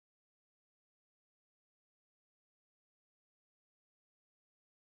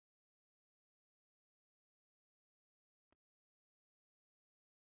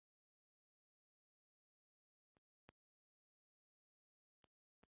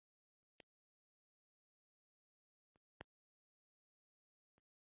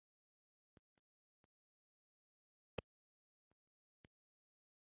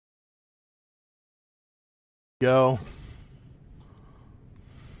Go.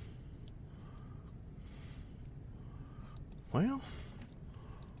 Well,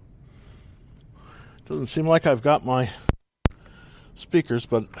 doesn't seem like I've got my speakers,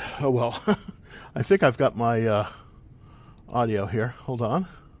 but oh well. I think I've got my audio here. Hold on.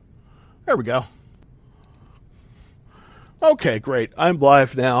 There we go. Okay, great. I'm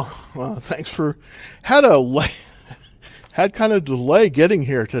live now. Thanks for had kind of delay getting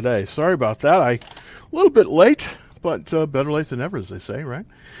here today. Sorry about that. A little bit late, but better late than never, as they say, right?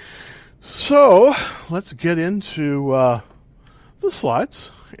 So let's get into the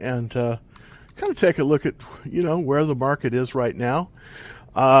slides and kind of take a look at where the market is right now.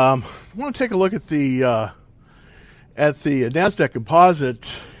 I want to take a look at the Nasdaq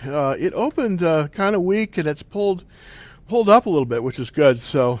Composite. It opened kind of weak, and it's pulled up a little bit, which is good.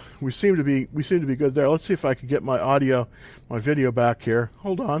 So we seem to be good there. Let's see if I can get my video back here.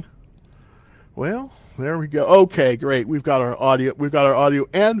 Hold on. Well, there we go. Okay, great. We've got our audio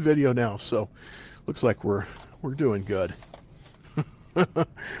and video now. So looks like we're doing good.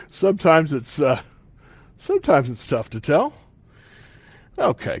 Sometimes it's tough to tell.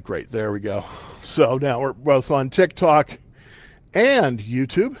 Okay, great. There we go. So now we're both on TikTok and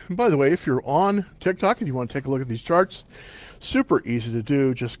YouTube. And by the way, if you're on TikTok and you want to take a look at these charts, super easy to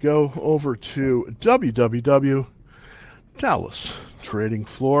do. Just go over to www.Dallas Trading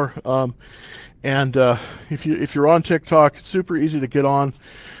Floor. And if you're on TikTok, it's super easy to get on.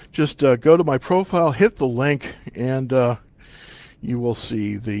 Just go to my profile, hit the link, and you will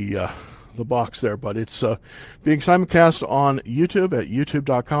see the box there. But it's being simulcast on YouTube at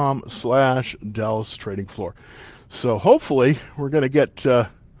youtube.com/Dallas Trading Floor. So hopefully we're going to get,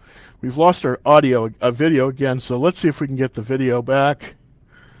 we've lost our video again, so let's see if we can get the video back.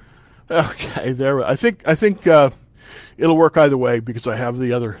 Okay, there. I think it'll work either way because I have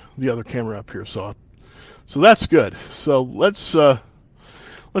the other camera up here, so that's good. So let's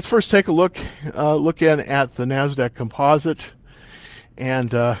first take a look in at the Nasdaq Composite,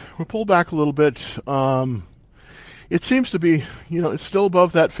 and we'll pull back a little bit. It seems to be, it's still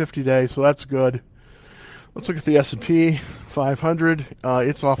above that 50-day, so that's good. Let's look at the S&P 500.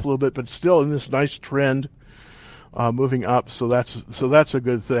 It's off a little bit, but still in this nice trend, moving up. So that's a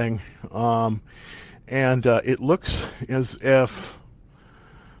good thing. And it looks as if,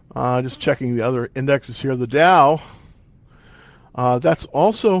 just checking the other indexes here, the Dow, that's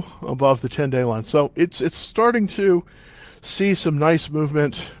also above the 10-day line. So it's starting to see some nice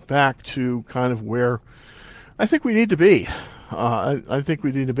movement back to kind of where I think we need to be. I think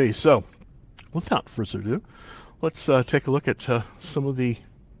we need to be. So without further ado, let's take a look at some of the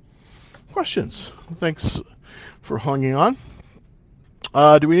questions. Thanks for hanging on.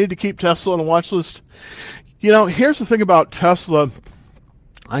 Do we need to keep Tesla on a watch list? Here's the thing about Tesla.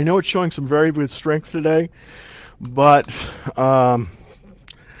 I know it's showing some very good strength today, but I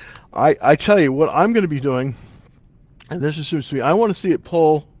tell you what I'm going to be doing, and this assumes to me, I want to see it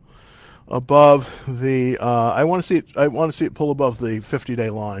pull above the. I want to see it pull above the 50-day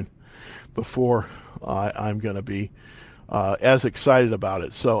line before I'm going to be as excited about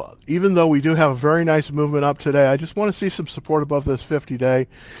it. So even though we do have a very nice movement up today, I just want to see some support above this 50-day,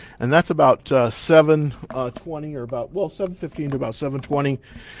 and that's about 720 or about 715 to about 720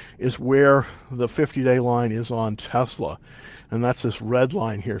 is where the 50-day line is on Tesla, and that's this red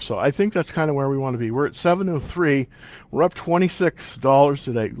line here. So I think that's kind of where we want to be. We're at 703. We're up $26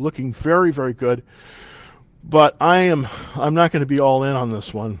 today, looking very, very good. But I'm not going to be all in on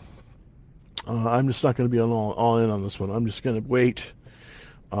this one. I'm just not going to be all in on this one. I'm just going to wait.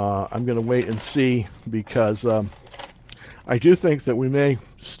 I'm going to wait and see because I do think that we may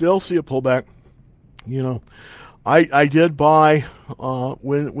still see a pullback. I did buy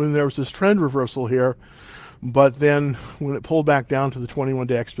when there was this trend reversal here, but then when it pulled back down to the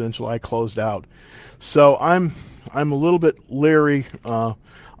 21-day exponential, I closed out. So I'm a little bit leery. I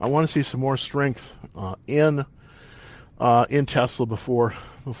want to see some more strength in Tesla before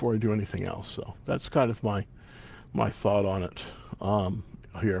I do anything else. So that's kind of my thought on it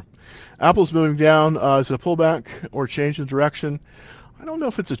here. Apple's moving down. Is it a pullback or change in direction? I don't know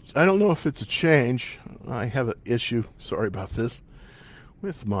if it's a change. I have an issue. Sorry about this.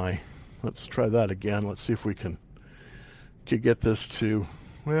 With my, let's try that again. Let's see if we can get this to,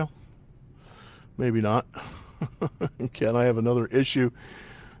 well, maybe not. Can I have another issue?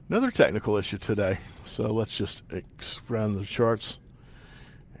 Another technical issue today. So let's just expand the charts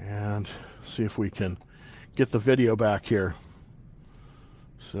and see if we can get the video back here.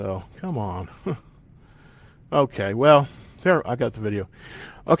 So come on. Okay, well, there, I got the video.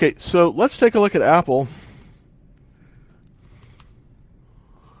 Okay, so let's take a look at Apple.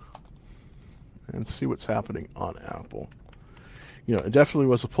 and see what's happening on Apple. It definitely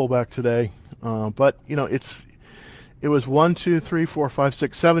was a pullback today, but it was 1, 2, 3, 4, 5,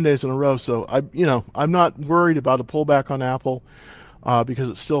 6, 7 days in a row. So I'm not worried about a pullback on Apple because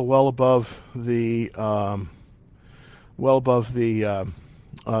it's still well above the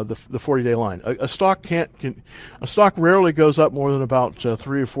 40-day line. A stock a stock rarely goes up more than about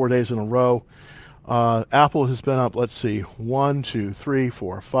 3 or 4 days in a row. Apple has been up, let's see, 1, 2, 3,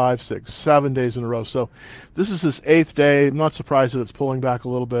 4, 5, 6, 7 days in a row. So this is its 8th day. I'm not surprised that it's pulling back a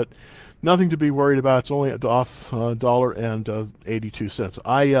little bit. Nothing to be worried about. It's only off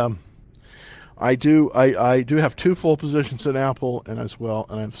 $1.82. I do have 2 full positions in Apple and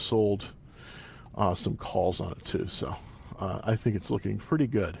I've sold some calls on it too. So I think it's looking pretty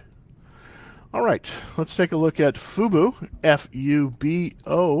good. All right, let's take a look at Fubo,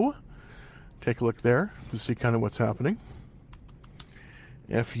 F-U-B-O. Take a look there to see kind of what's happening.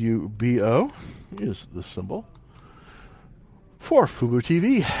 F-U-B-O is the symbol for Fubo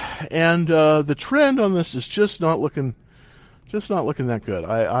TV, and the trend on this is just not looking that good.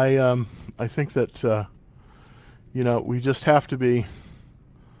 I think that we just have to be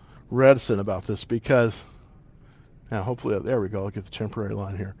reticent about this because now hopefully there we go. I'll get the temporary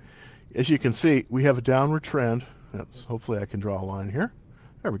line here. As you can see, we have a downward trend. Hopefully I can draw a line here.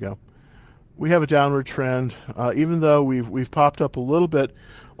 There we go. We have a downward trend, even though we've popped up a little bit,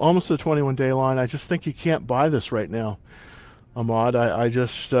 almost the 21-day line. I just think you can't buy this right now, Ahmad. I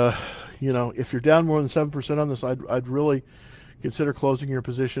just, if you're down more than 7% on this, I'd really consider closing your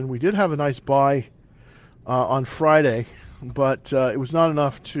position. We did have a nice buy on Friday, but it was not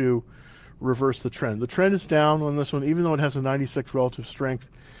enough to reverse the trend. The trend is down on this one, even though it has a 96 relative strength.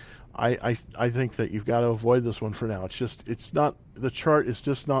 I think that you've got to avoid this one for now. The chart is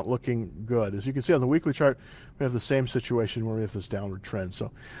just not looking good. As you can see on the weekly chart, we have the same situation where we have this downward trend.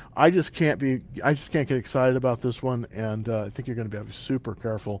 So I just can't get excited about this one, and I think you're going to be super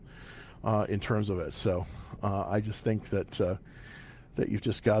careful in terms of it. So I just think that you've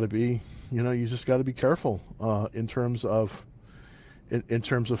just got to be, careful in terms of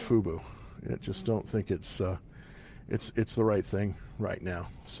Fubo. I just don't think it's the right thing right now.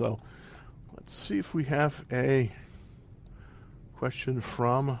 So let's see if we have a question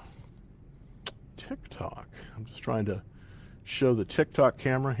from TikTok. I'm just trying to show the TikTok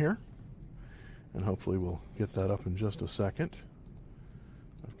camera here, and hopefully we'll get that up in just a second.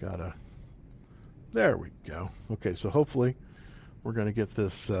 There we go. Okay, so hopefully we're going to get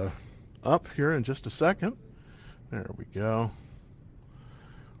this up here in just a second. There we go.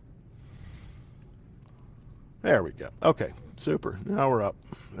 There we go. Okay, super. Now we're up.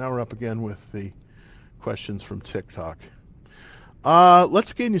 Now we're up again with the questions from TikTok.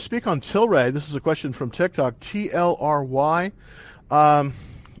 Let's again, you speak on Tilray. This is a question from TikTok, T-L-R-Y. The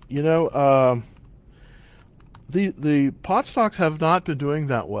pot stocks have not been doing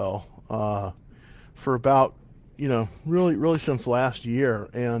that well for about, really since last year.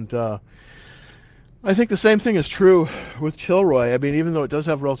 And I think the same thing is true with Tilray. I mean, even though it does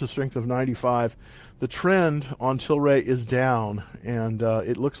have relative strength of 95, the trend on Tilray is down, and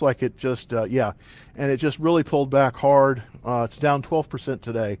it looks like it just, and it just really pulled back hard. It's down 12%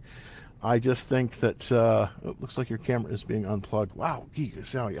 today. I just think that it looks like your camera is being unplugged. Wow,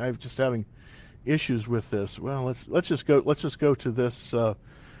 I'm just having issues with this. Well, let's just go to this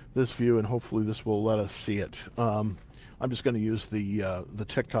this view, and hopefully this will let us see it. I'm just going to use the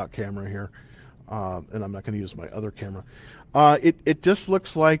TikTok camera here, and I'm not going to use my other camera. It just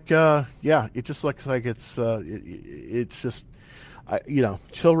looks like it just looks like it's just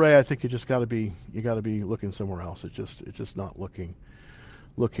Tilray. I think you got to be looking somewhere else. It's just not looking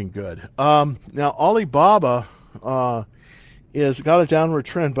good. Now Alibaba is got a downward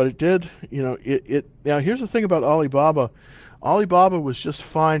trend, but it did now here's the thing about Alibaba. Alibaba was just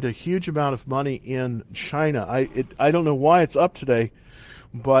fined a huge amount of money in China. I don't know why it's up today,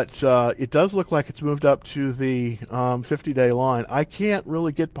 but it does look like it's moved up to the 50-day line. I can't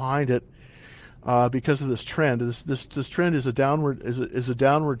really get behind it because of this trend. This trend is a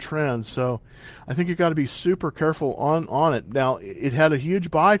downward trend. So I think you've got to be super careful on it. Now it had a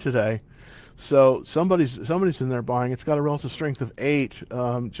huge buy today, so somebody's in there buying. It's got a relative strength of 8.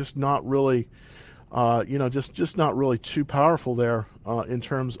 Just not really, just not really too powerful there in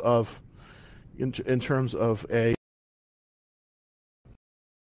terms of a.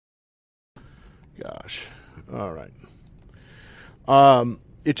 Gosh, all right.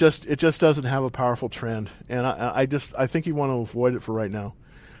 It just doesn't have a powerful trend, and I think you want to avoid it for right now.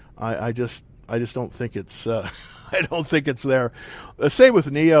 I just don't think it's I don't think it's there. Same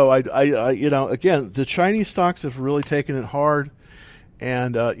with NIO. Again, the Chinese stocks have really taken it hard,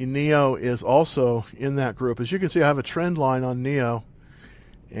 And NEO is also in that group. As you can see, I have a trend line on NEO,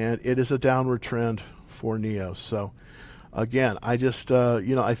 and it is a downward trend for NEO. So again, I just,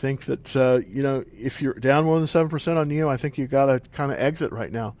 I think that, if you're down more than 7% on NEO, I think you've got to kind of exit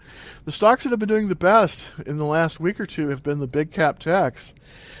right now. The stocks that have been doing the best in the last week or two have been the big cap techs.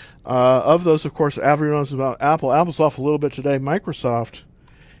 Of those, of course, everyone knows about Apple. Apple's off a little bit today. Microsoft,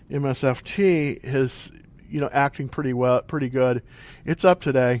 MSFT, is acting pretty well, pretty good. It's up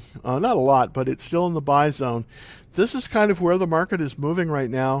today, not a lot, but it's still in the buy zone. This is kind of where the market is moving right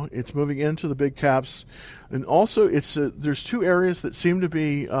now. It's moving into the big caps, and also there's two areas that seem to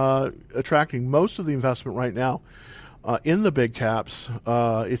be attracting most of the investment right now in the big caps.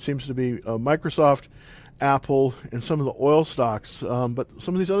 It seems to be Microsoft, Apple, and some of the oil stocks, but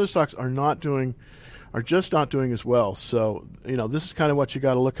some of these other stocks are just not doing as well. So this is kind of what you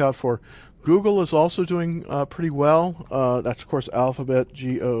got to look out for. Google is also doing pretty well. That's of course Alphabet,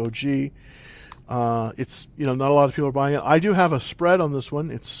 GOOG. It's not a lot of people are buying it. I do have a spread on this one.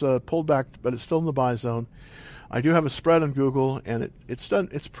 It's pulled back, but it's still in the buy zone. I do have a spread on Google, and it's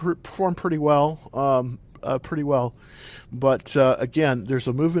performed pretty well, But again, there's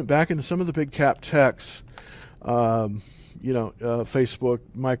a movement back into some of the big cap techs. Facebook,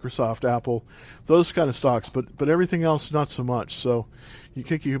 Microsoft, Apple, those kind of stocks, but everything else not so much. So you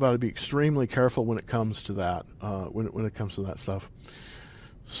think you've got to be extremely careful when it comes to that. When it comes to that stuff.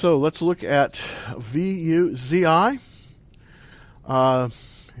 So let's look at VUZI.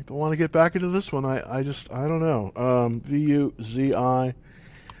 People want to get back into this one. I don't know. VUZI.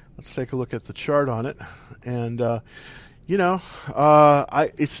 Let's take a look at the chart on it, and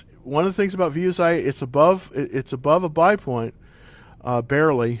it's one of the things about VUZI. It's above a buy point,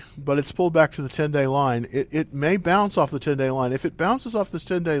 barely, but it's pulled back to the 10-day line. It may bounce off the 10-day line. If it bounces off this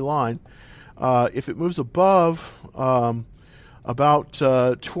 10-day line, if it moves above about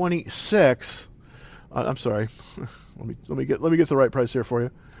 26, I'm sorry. let me get the right price here for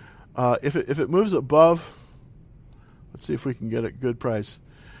you. If it moves above, let's see if we can get a good price.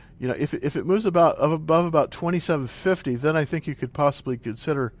 If it moves above about 27.50, then I think you could possibly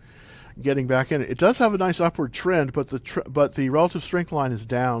consider getting back in. It does have a nice upward trend, but the relative strength line is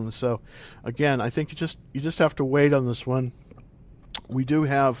down. So again, I think you just have to wait on this one. We do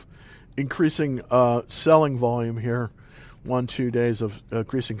have increasing selling volume here, 1-2 days of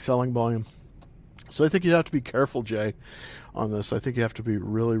increasing selling volume. So I think you have to be careful, Jay, on this. I think you have to be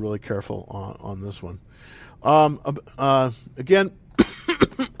really, really careful on this one. Again,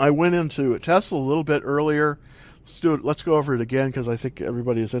 I went into Tesla a little bit earlier. Let's go over it again because I think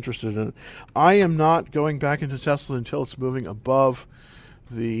everybody is interested in it. I am not going back into Tesla until it's moving above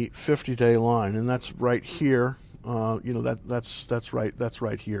the 50-day line, and that's right here. That's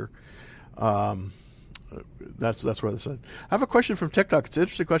right here. That's where this is. I have a question from TikTok. It's an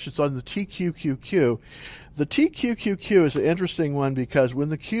interesting question. It's on the TQQQ. The TQQQ is an interesting one because when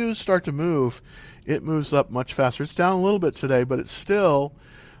the Qs start to move, it moves up much faster. It's down a little bit today, but it's still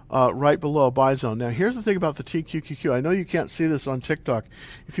right below a buy zone. Now, here's the thing about the TQQQ. I know you can't see this on TikTok.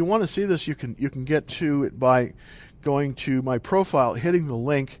 If you want to see this, you can get to it by going to my profile, hitting the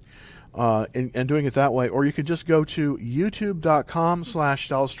link, and doing it that way. Or you can just go to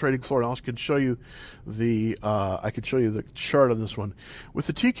youtube.com/Dallas Trading Floor, and I can show you the chart on this one. With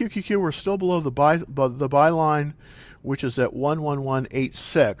the TQQQ, we're still below the buy line, which is at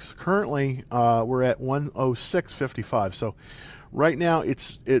 111.86. Currently, we're at 106.55. So right now,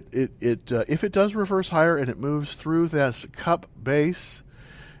 if it does reverse higher and it moves through this cup base,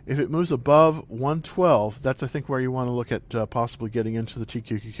 if it moves above 112, that's I think where you want to look at possibly getting into the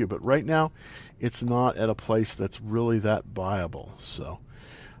TQQQ. But right now, it's not at a place that's really that buyable. So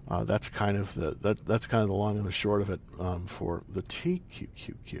that's kind of the long and the short of it for the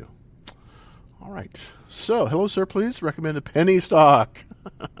TQQQ. All right. So, hello, sir. Please recommend a penny stock.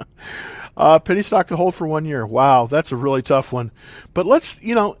 Penny stock to hold for 1 year. Wow, that's a really tough one. But let's,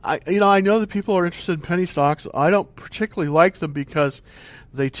 I know that people are interested in penny stocks. I don't particularly like them because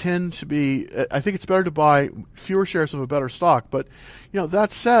they tend to be. I think it's better to buy fewer shares of a better stock. But,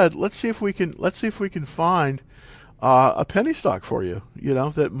 that said, let's see if we can find a penny stock for you,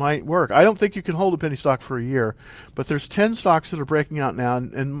 that might work. I don't think you can hold a penny stock for a year, but there's 10 stocks that are breaking out now,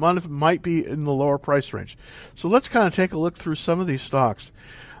 and one of them might be in the lower price range. So let's kind of take a look through some of these stocks.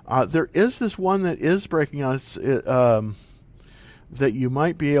 There is this one that is breaking out that you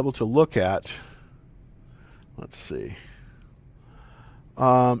might be able to look at. Let's see.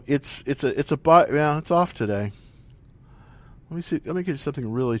 It's a buy. Yeah, it's off today. Let me see. Let me get something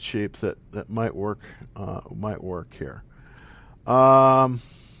really cheap that might work. Might work here. Well,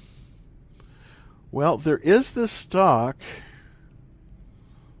 there is this stock.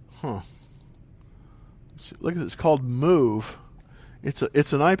 Huh. Look at this. It's called Move. It's an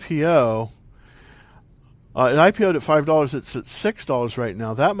IPO. It IPO'd at $5. It's at $6 right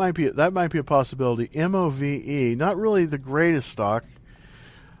now. That might be a possibility. MOVE, not really the greatest stock,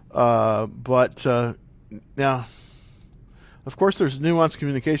 but now, of course, there's Nuance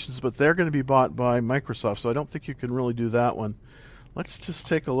Communications, but they're going to be bought by Microsoft, so I don't think you can really do that one. Let's just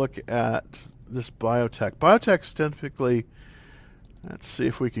take a look at this biotech. Biotech's typically, let's see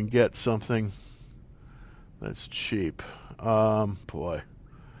if we can get something that's cheap. Boy.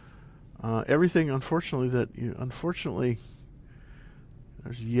 Everything, unfortunately, there's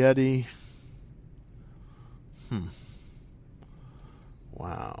Yeti.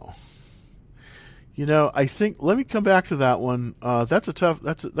 Wow. I think, let me come back to that one. That's a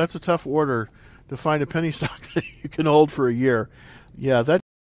tough order to find a penny stock that you can hold for a year. Yeah, that.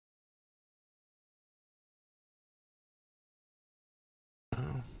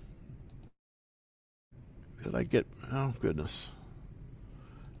 Did I get? Oh goodness.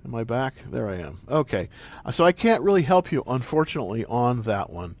 Am I back? There I am. Okay. So I can't really help you, unfortunately, on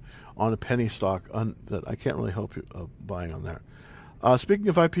that one, on a penny stock. That I can't really help you buying on there. Speaking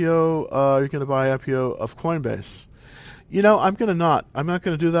of IPO, you're going to buy IPO of Coinbase. I'm going to not. I'm not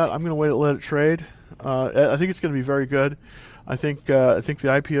going to do that. I'm going to wait and let it trade. I think it's going to be very good. I think the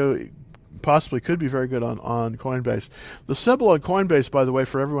IPO possibly could be very good on Coinbase. The symbol on Coinbase, by the way,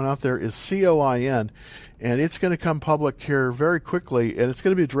 for everyone out there, is COIN, and it's going to come public here very quickly, and it's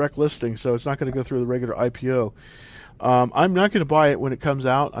going to be a direct listing, so it's not going to go through the regular IPO. I'm not going to buy it when it comes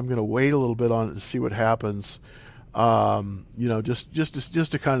out. I'm going to wait a little bit on it to see what happens.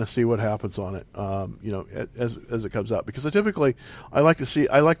 Just to kind of see what happens on it, as it comes out, because I like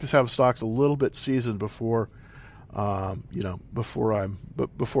to have stocks a little bit seasoned before I'm in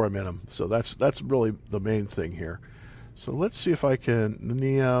them. So that's really the main thing here. So let's see if I can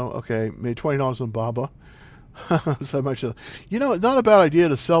NEO. Okay, made $20 on BABA. So much. Not a bad idea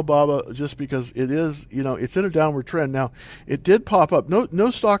to sell BABA just because it is, it's in a downward trend. Now, it did pop up. No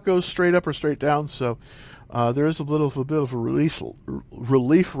stock goes straight up or straight down. So there is a bit of a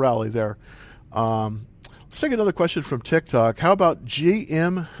relief rally there. Let's take another question from TikTok. How about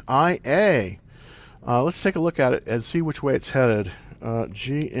GMIA? Let's take a look at it and see which way it's headed.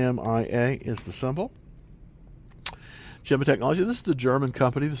 GMIA is the symbol. Gemma Technology. This is the German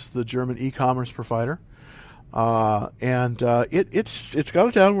company. This is the German e-commerce provider, and it's got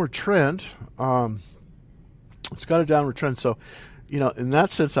a downward trend. It's got a downward trend. So, in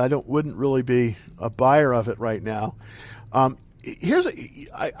that sense, I wouldn't really be a buyer of it right now. I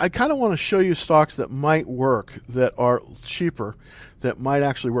kind of want to show you stocks that might work, that are cheaper, that might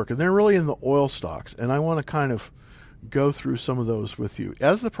actually work, and they're really in the oil stocks. And I want to kind of go through some of those with you.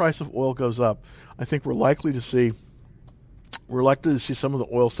 As the price of oil goes up, I think we're likely to see some of the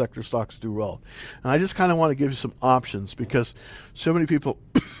oil sector stocks do well. And I just kind of want to give you some options, because so many people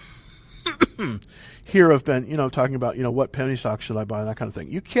here have been, talking about, what penny stocks should I buy and that kind of thing.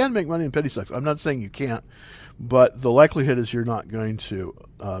 You can make money in penny stocks. I'm not saying you can't, but the likelihood is you're not going to,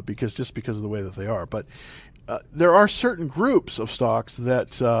 because of the way that they are. But there are certain groups of stocks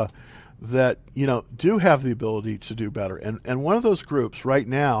that do have the ability to do better. And one of those groups right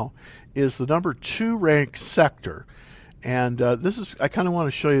now is the number 2 ranked sector. And I kind of want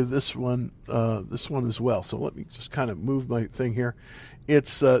to show you this one as well. So let me just kind of move my thing here.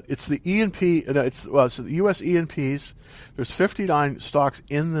 It's the E&P. It's the U.S. E&Ps. There's 59 stocks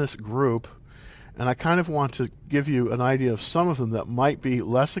in this group, and I kind of want to give you an idea of some of them that might be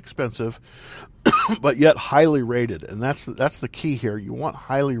less expensive, but yet highly rated. And that's the key here. You want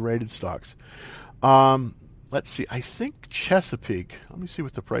highly rated stocks. Let's see. I think Chesapeake. Let me see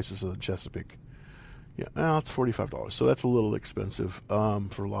what the price is of the Chesapeake. Yeah, well, it's $45, so that's a little expensive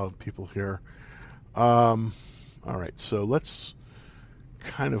for a lot of people here. All right, so let's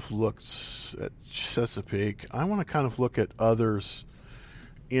kind of look at Chesapeake. I want to kind of look at others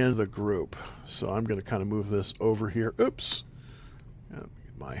in the group. So I'm going to kind of move this over here. Oops.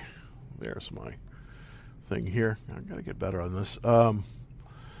 There's my thing here. I've got to get better on this.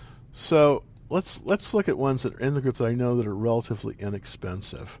 So let's look at ones that are in the group that I know that are relatively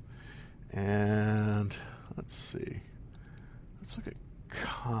inexpensive. And let's see. Let's look at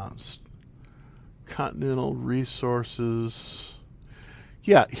Continental Resources.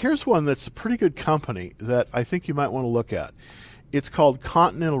 Yeah, here's one that's a pretty good company that I think you might want to look at. It's called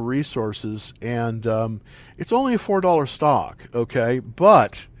Continental Resources, and it's only a $4 stock, okay?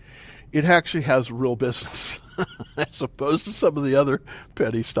 But it actually has real business as opposed to some of the other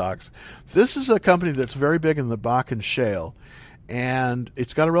penny stocks. This is a company that's very big in the Bakken Shale. and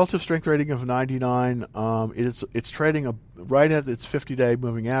it's got a relative strength rating of 99. It's trading right at its 50-day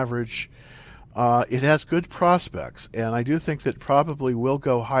moving average. It has good prospects, and I do think that probably will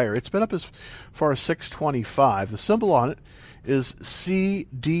go higher. It's been up as far as 625. The symbol on it is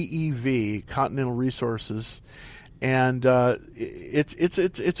CDEV, Continental Resources, and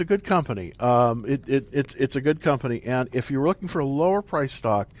it's a good company. It's a good company, and if you're looking for a lower price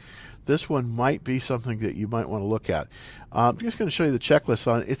stock, this one might be something that you might want to look at. I'm just going to show you the checklist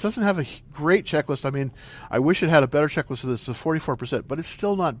on it. It doesn't have a great checklist. I mean, I wish it had a better checklist of this. It's 44%, but it's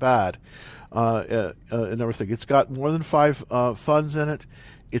still not bad and everything. It's got more than 5 funds in it.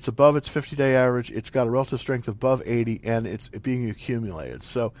 It's above its 50-day average. It's got a relative strength above 80, and it's being accumulated.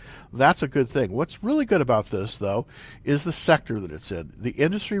 So that's a good thing. What's really good about this, though, is the sector that it's in. The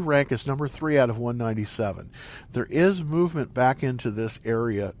industry rank is number 3 out of 197. There is movement back into this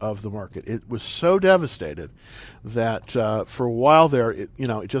area of the market. It was so devastated that for a while there, it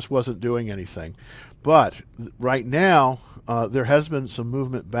just wasn't doing anything. But right now, there has been some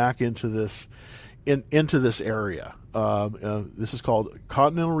movement back into this area. This is called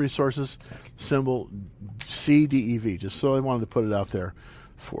Continental Resources, symbol CDEV, just so I wanted to put it out there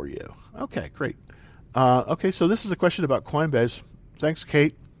for you. Okay, great. Okay, so this is a question about Coinbase. Thanks,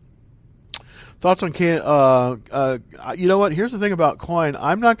 Kate. Thoughts on you know what? Here's the thing about Coin.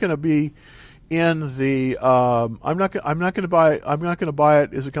 I'm not going to be in the. I'm not going to buy. I'm not going to buy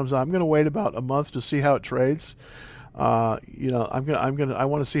it as it comes out. I'm going to wait about a month to see how it trades. I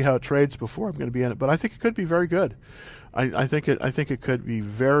want to see how it trades before I'm going to be in it, but I think it could be very good. I think it could be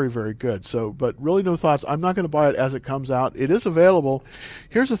very, very good. So, but really no thoughts. I'm not going to buy it as it comes out. It is available.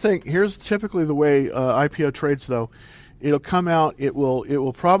 Here's the thing. Here's typically the way IPO trades, though. It'll come out. It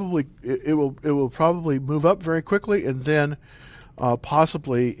will probably move up very quickly, and then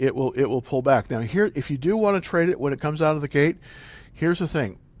possibly it will pull back. Now, here, if you do want to trade it when it comes out of the gate, here's the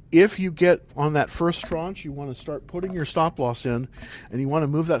thing. If you get on that first tranche, you want to start putting your stop loss in, and you want to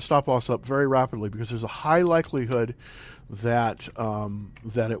move that stop loss up very rapidly, because there's a high likelihood that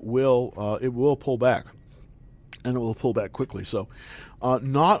it will pull back, and it will pull back quickly. So,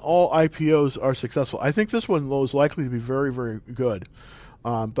 not all IPOs are successful. I think this one is likely to be very, very good,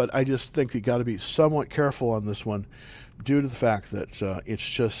 but I just think you got to be somewhat careful on this one, due to the fact that it's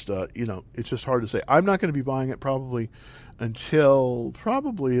just hard to say. I'm not going to be buying it probably until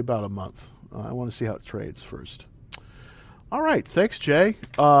probably about a month. I want to see how it trades first. All right, thanks, Jay.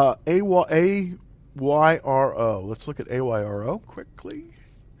 AYRO. Let's look at AYRO quickly.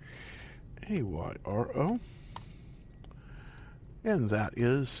 AYRO. And that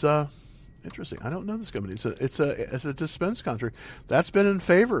is interesting. I don't know this company. It's a dispense contract that's been in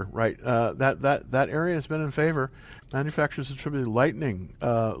favor, right? That area has been in favor. Manufacturers distributed lighting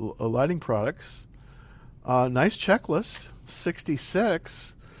products. Nice checklist,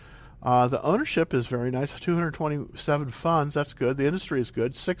 66. The ownership is very nice, 227 funds. That's good. The industry is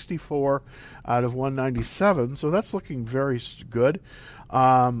good, 64 out of 197. So that's looking very good.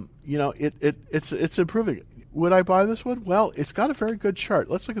 It's improving. Would I buy this one? Well, it's got a very good chart.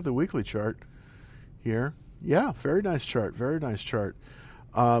 Let's look at the weekly chart here. Yeah, very nice chart. Very nice chart.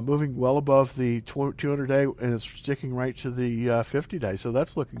 Moving well above the 200-day, and it's sticking right to the 50-day. So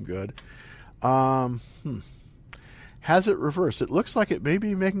that's looking good. Has it reversed? It looks like it may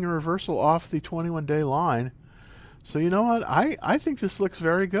be making a reversal off the 21-day line. So you know what? I think this looks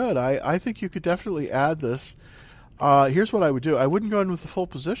very good. I think you could definitely add this. Here's what I would do. I wouldn't go in with a full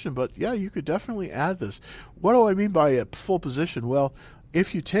position, but yeah, you could definitely add this. What do I mean by a full position? Well,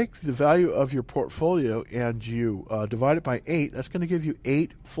 if you take the value of your portfolio and you divide it by 8, that's going to give you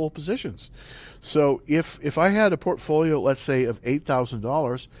 8 full positions. So if I had a portfolio, let's say, of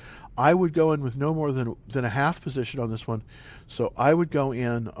 $8,000, I would go in with no more than a half position on this one. So I would go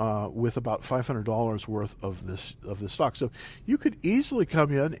in with about $500 worth of this stock. So you could easily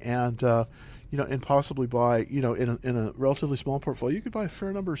come in and and possibly buy, in a relatively small portfolio, you could buy a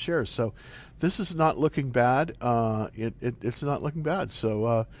fair number of shares. So this is not looking bad. It's not looking bad.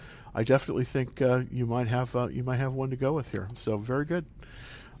 So I definitely think you might have one to go with here. So very good.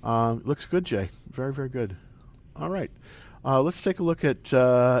 Looks good, Jay. Very, very good. All right. Let's take a look at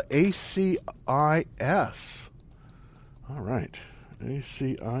ACIS. All right,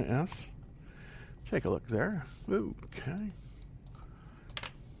 ACIS. Take a look there. Okay.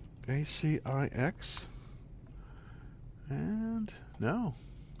 ACIX. And no,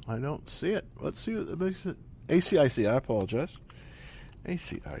 I don't see it. Let's see what makes it. ACIC, I apologize.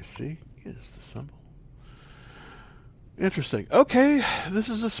 ACIC is the symbol. Interesting. Okay, this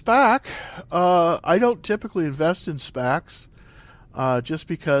is a SPAC. I don't typically invest in SPACs just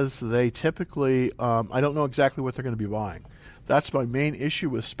because they typically, I don't know exactly what they're going to be buying. That's my main issue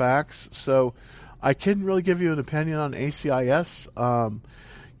with SPACs. So I couldn't really give you an opinion on ACIS.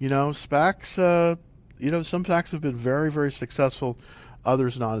 SPACs, some SPACs have been very, very successful,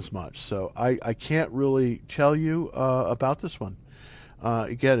 others not as much. So I can't really tell you about this one.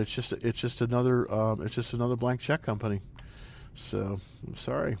 Again, it's just another blank check company. So I'm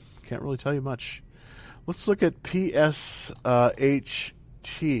sorry, can't really tell you much. Let's look at PSHT.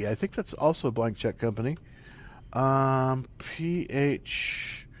 I think that's also a blank check company.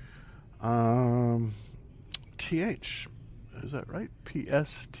 TH. Is that right?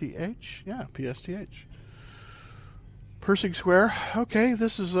 PSTH? Yeah, PSTH. Pershing Square. Okay,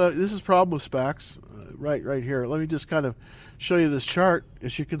 this is problem with SPACs. Right here. Let me just kind of show you this chart.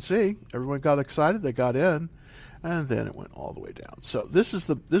 As you can see, everyone got excited. They got in, and then it went all the way down. So this is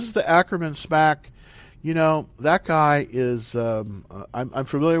the Ackerman SPAC. That guy is. I'm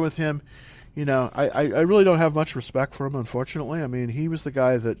familiar with him. I really don't have much respect for him, unfortunately. I mean, he was the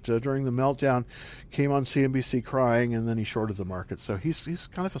guy that during the meltdown came on CNBC crying, and then he shorted the market. So he's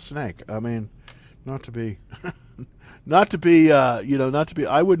kind of a snake. I mean, not to be, not to be.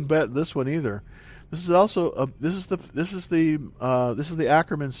 I wouldn't bet this one either. This is also this is the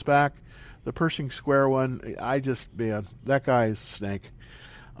Ackerman SPAC, the Pershing Square one. That guy is a snake.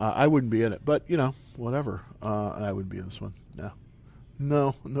 I wouldn't be in it, but whatever. I wouldn't be in this one.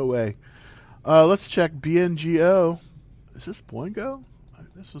 No way. Let's check BNGO. Is this Boingo?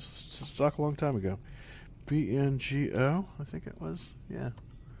 This was stock a long time ago. BNGO, I think it was. Yeah,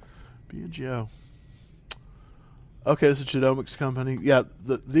 BNGO. Okay, this is a genomics company. Yeah,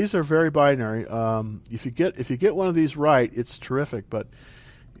 these are very binary. If you get one of these right, it's terrific. But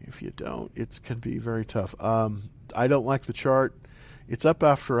if you don't, it can be very tough. I don't like the chart. It's up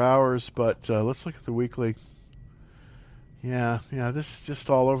after hours, but let's look at the weekly. Yeah, this is just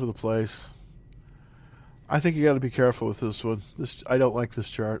all over the place. I think you got to be careful with this one. I don't like this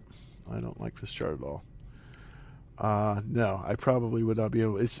chart. I don't like this chart at all. No, I probably would not be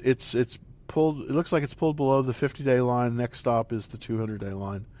able. It's pulled. It looks like it's pulled below the 50-day line. Next stop is the 200-day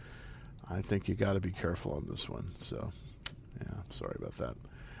line. I think you got to be careful on this one. So, yeah, sorry about that.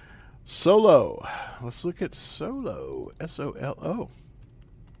 Solo. Let's look at Solo. SOLO.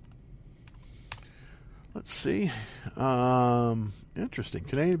 Let's see. Interesting.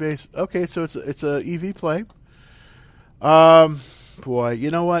 Canadian based. Okay, so it's a EV play. Boy,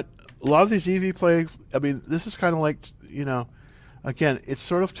 you know what? A lot of these EV play. I mean, this is kind of like again, it's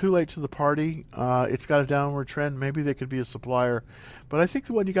sort of too late to the party. It's got a downward trend. Maybe they could be a supplier, but I think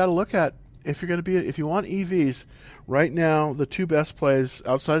the one you got to look at if you want EVs right now, the two best plays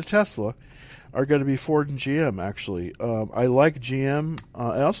outside of Tesla are going to be Ford and GM. Actually, I like GM.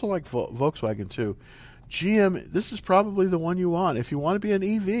 I also like Volkswagen too. GM, this is probably the one you want. If you want to be in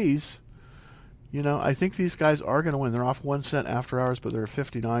EVs, I think these guys are going to win. They're off 1 cent after hours, but they're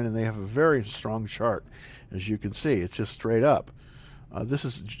 59, and they have a very strong chart. As you can see, it's just straight up. This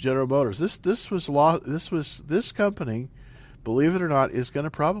is General Motors. This company, believe it or not, is going to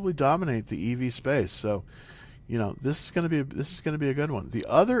probably dominate the EV space. So, this is going to be a good one. The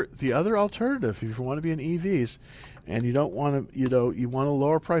other alternative, if you want to be in EVs, and you don't want to, you want a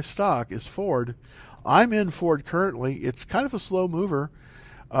lower price stock, is Ford. I'm in Ford currently. It's kind of a slow mover.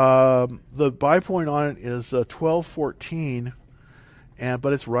 The buy point on it is 12.14,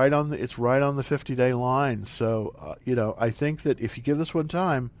 but it's right on the 50-day line. So I think that if you give this one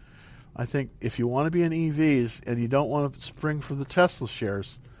time, I think if you want to be in EVs and you don't want to spring for the Tesla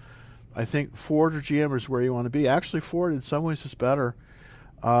shares, I think Ford or GM is where you want to be. Actually, Ford in some ways is better.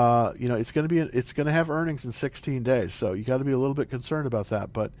 It's going to have earnings in 16 days, so you got to be a little bit concerned about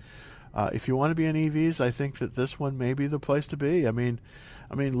that. But if you want to be in EVs, I think that this one may be the place to be. I mean,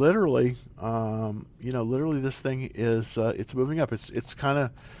 literally, this thing is it's moving up. It's kind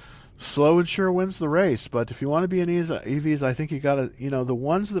of slow and sure wins the race. But if you want to be in EVs, I think you got to. The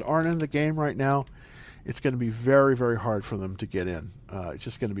ones that aren't in the game right now, it's going to be very, very hard for them to get in. It's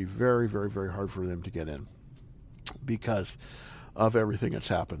just going to be very, very, very hard for them to get in because of everything that's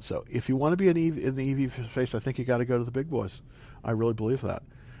happened. So if you want to be in the EV space, I think you got to go to the big boys. I really believe that.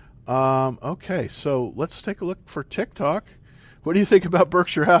 Okay, so let's take a look for TikTok. What do you think about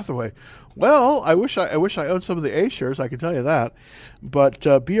Berkshire Hathaway? Well, I wish I owned some of the A shares. I can tell you that, but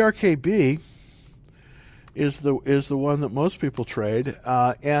BRKB is the one that most people trade,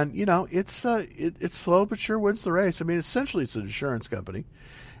 and it's slow but sure wins the race. I mean, essentially, it's an insurance company,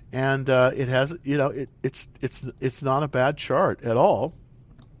 and it has it's not a bad chart at all.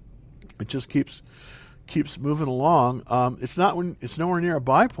 It just keeps moving along. It's nowhere near a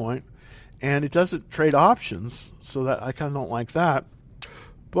buy point, and it doesn't trade options, so that I kind of don't like that.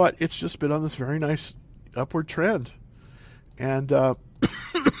 But it's just been on this very nice upward trend, And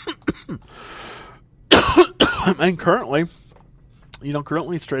and currently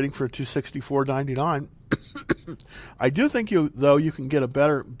it's trading for 264.99. I do think you can get a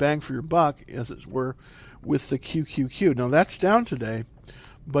better bang for your buck, as it were, with the QQQ. Now that's down today,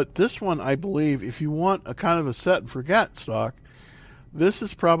 but this one, I believe, if you want a kind of a set and forget stock, this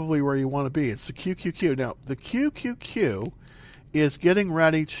is probably where you want to be. It's the QQQ. Now the QQQ is getting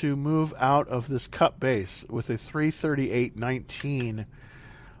ready to move out of this cut base with a 338.19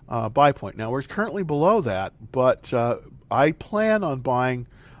 buy point. Now we're currently below that, but I plan on buying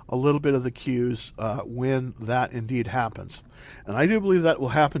a little bit of the Qs when that indeed happens, and I do believe that will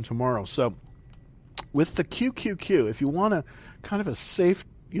happen tomorrow. So with the QQQ, if you want a kind of a safe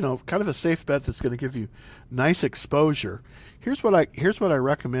bet that's going to give you nice exposure, here's what I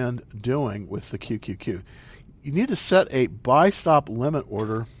recommend doing with the QQQ. You need to set a buy stop limit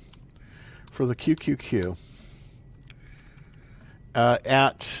order for the QQQ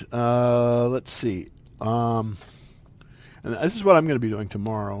at let's see, and this is what I'm going to be doing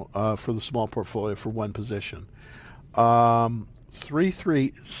tomorrow for the small portfolio for one position.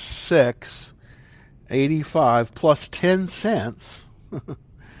 336.85 plus 10 cents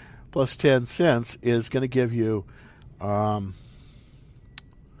plus 10 cents is going to give you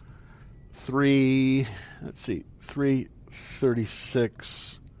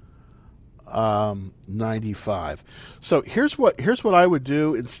 336.95. So here's what I would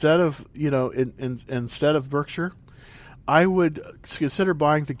do instead of instead of Berkshire. I would consider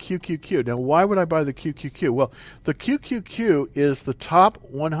buying the QQQ. Now, why would I buy the QQQ? Well, the QQQ is the top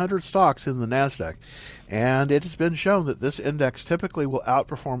 100 stocks in the NASDAQ, and it has been shown that this index typically will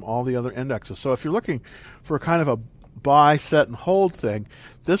outperform all the other indexes. So if you're looking for kind of a buy, set, and hold thing,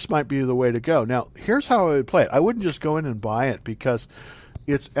 this might be the way to go. Now, here's how I would play it. I wouldn't just go in and buy it because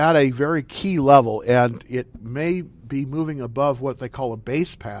it's at a very key level, and it may be moving above what they call a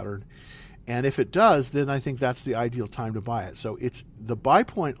base pattern. And if it does, then I think that's the ideal time to buy it. So it's the buy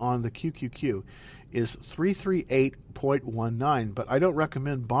point on the QQQ is 338.19, but I don't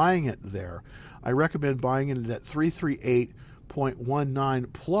recommend buying it there. I recommend buying it at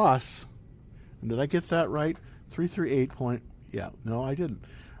 338.19 plus. And did I get that right? 338. Yeah, no, I didn't.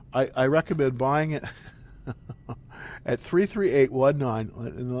 I recommend buying it at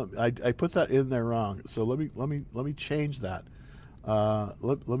 338.19. I put that in there wrong. So let me change that.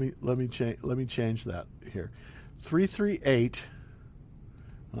 Let me change that here. 338,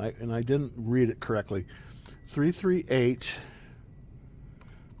 and I didn't read it correctly.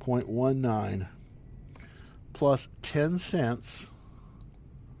 338.19 plus 10 cents.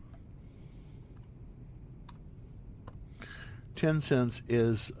 10 cents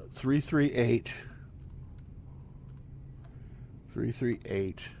is 338.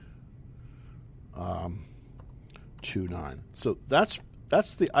 29. So that's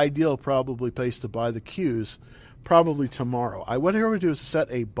the ideal probably place to buy the Qs probably tomorrow. What I would do is set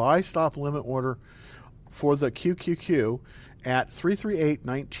a buy stop limit order for the QQQ at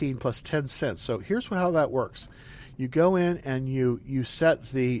 338.19 plus 10 cents. So here's how that works. You go in and you set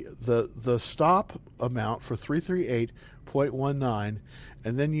the stop amount for 338.19,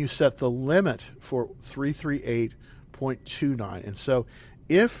 and then you set the limit for 338.29. And so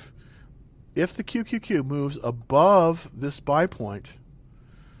if the QQQ moves above this buy point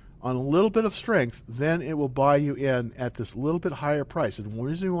on a little bit of strength, then it will buy you in at this little bit higher price. And the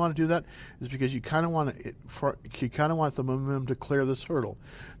reason you want to do that is because you kind of want the momentum to clear this hurdle.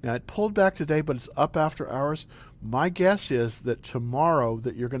 Now it pulled back today, but it's up after hours. My guess is that tomorrow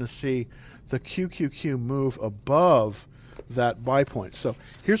that you're going to see the QQQ move above that buy point. So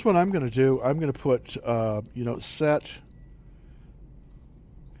here's what I'm going to do. I'm going to put set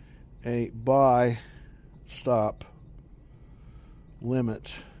a buy stop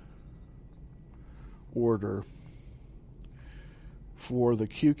limit order for the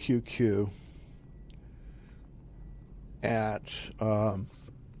QQQ at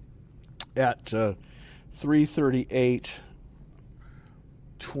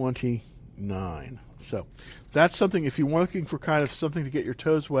 338.29. So that's something, if you're looking for kind of something to get your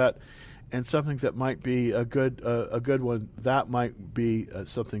toes wet and something that might be a good one, that might be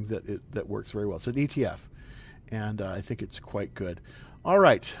something that works very well. It's an ETF, and I think it's quite good. All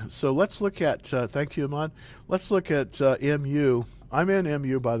right, so let's look at, thank you, Iman. Let's look at MU. I'm in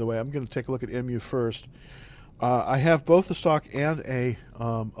MU, by the way. I'm going to take a look at MU first. I have both the stock and a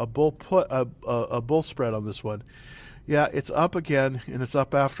bull spread on this one. Yeah, it's up again, and it's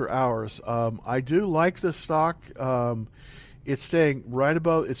up after hours. I do like this stock. It's staying right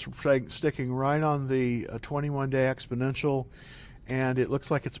above. It's sticking right on the 21-day exponential, and it looks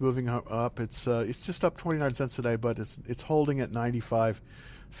like it's moving up. It's just up 29 cents today, but it's holding at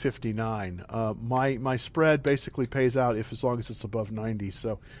 95.59. My spread basically pays out if as long as it's above 90,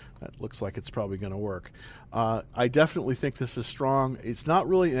 so that looks like it's probably going to work. I definitely think this is strong. It's not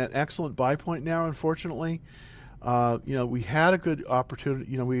really an excellent buy point now, unfortunately. We had a good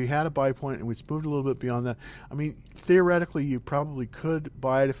opportunity. We had a buy point, and we moved a little bit beyond that. I mean, theoretically, you probably could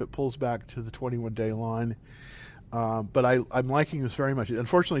buy it if it pulls back to the 21-day line. But I'm liking this very much.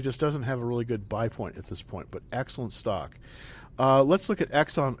 Unfortunately, it just doesn't have a really good buy point at this point, but excellent stock. Let's look at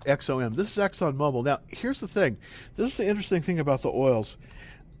XOM. This is ExxonMobil. Now, here's the thing. This is the interesting thing about the oils.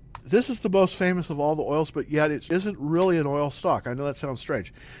 This is the most famous of all the oils, but yet it isn't really an oil stock. I know that sounds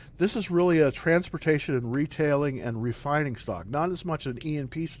strange. This is really a transportation and retailing and refining stock, not as much an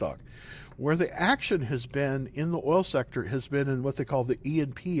E&P stock. Where the action has been in the oil sector has been in what they call the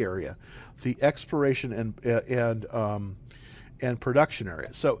E&P area, the exploration and production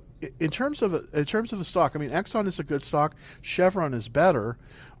area. So in terms of the stock, I mean, Exxon is a good stock. Chevron is better,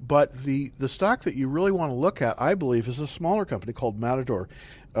 but the stock that you really want to look at, I believe, is a smaller company called Matador,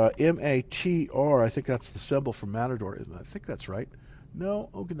 MATR. I think that's the symbol for Matador. I think that's right. No,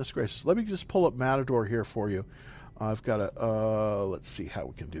 oh goodness gracious. Let me just pull up Matador here for you. I've got to, let's see how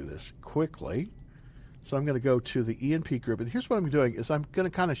we can do this quickly. So I'm going to go to the E&P group, and here's what I'm doing is I'm going to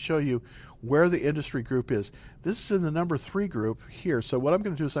kind of show you where the industry group is. This is in the number 3 group here. So what I'm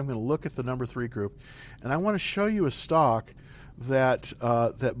going to do is I'm going to look at the number 3 group, and I want to show you a stock that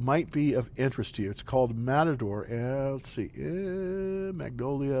that might be of interest to you. It's called Matador. Let's see,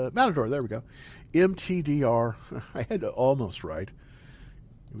 Magnolia Matador. There we go. MTDR. I had it almost right.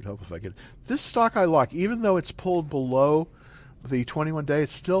 It would help if I could. This stock I like, even though it's pulled below the 21-day,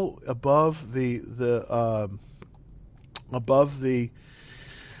 it's still above the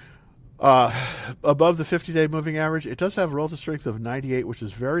 50-day moving average. It does have a relative strength of 98, which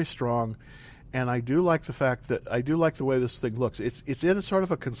is very strong, and I do like the way this thing looks. It's in a sort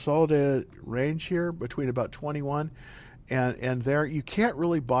of a consolidated range here between about 21 and there. You can't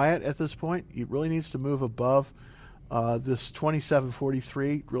really buy it at this point. It really needs to move above this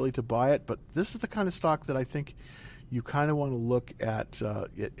 27.43 really to buy it. But this is the kind of stock that I think you kind of want to look at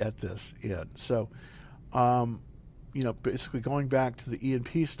this in. So, basically going back to the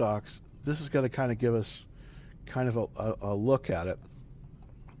E&P stocks, this is going to kind of give us kind of a look at it.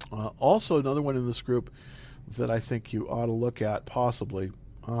 Also, another one in this group that I think you ought to look at possibly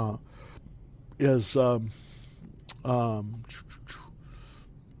is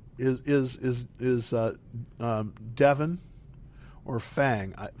Devon or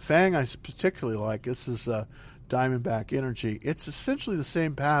Fang. Fang I particularly like. This is Diamondback Energy. It's essentially the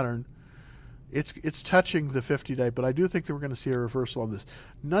same pattern. It's touching the 50-day, but I do think that we're going to see a reversal on this.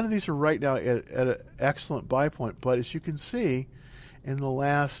 None of these are right now at an excellent buy point, but as you can see, in the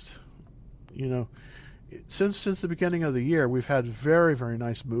last, since the beginning of the year, we've had very, very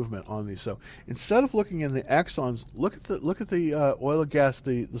nice movement on these. So instead of looking in the Exxons, look at the oil and gas,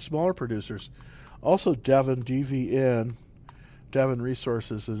 the smaller producers. Also, Devon, DVN. Devon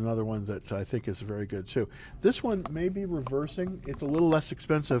Resources is another one that I think is very good too. This one may be reversing. It's a little less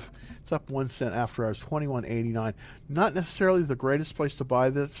expensive. It's up 1 cent after hours, 21.89. Not necessarily the greatest place to buy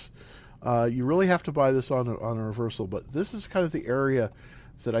this. You really have to buy this on a reversal, but this is kind of the area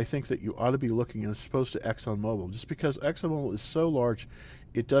that I think that you ought to be looking at as opposed to ExxonMobil. Just because ExxonMobil is so large,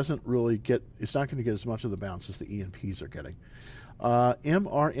 it's not going to get as much of the bounce as the E&Ps are getting.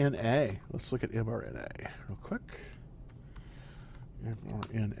 mRNA. Let's look at mRNA real quick.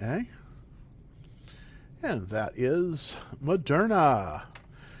 mRNA, and that is Moderna.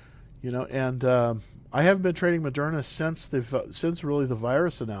 I haven't been trading Moderna since really the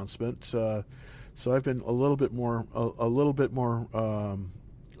virus announcement. So I've been a little bit more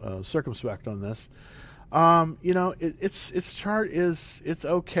circumspect on this. Its chart it's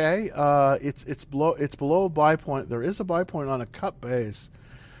okay. It's below a buy point. There is a buy point on a cup base.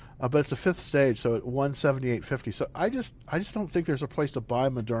 But it's a 5th stage, so at 178.50. So I just don't think there's a place to buy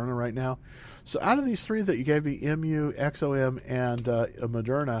Moderna right now. So out of these 3 that you gave me, MU, XOM, and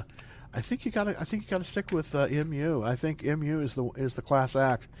Moderna, I think you gotta stick with MU. I think MU is the class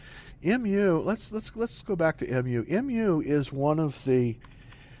act. MU. Let's go back to MU. MU is one of the.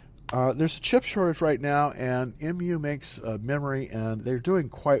 There's a chip shortage right now, and MU makes memory, and they're doing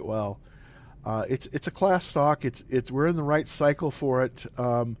quite well. It's a class stock. We're in the right cycle for it.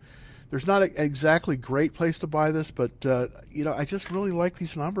 There's not an exactly great place to buy this, but I just really like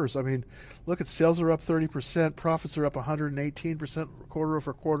these numbers. I mean, look at sales are up 30%, profits are up 118% quarter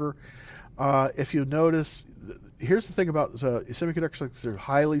over quarter. If you notice, here's the thing about semiconductors, they're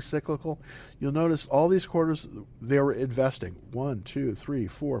highly cyclical. You'll notice all these quarters, they were investing. 1, 2, 3,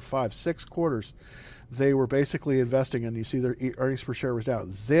 4, 5, 6 quarters. They were basically investing, and you see their earnings per share was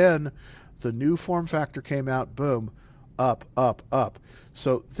down. Then the new form factor came out, boom, up, up, up.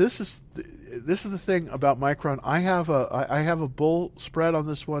 So this is the thing about Micron. I have a bull spread on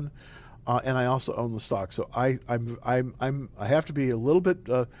this one, and I also own the stock. So I have to be a little bit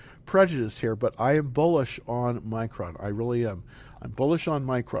prejudiced here, but I am bullish on Micron. I really am. I'm bullish on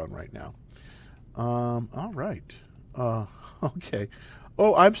Micron right now. All right. Okay.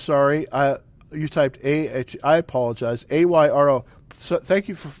 Oh, I'm sorry. You typed I apologize. AYRO. So, thank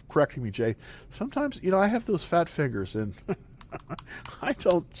you for correcting me, Jay. Sometimes, I have those fat fingers, and I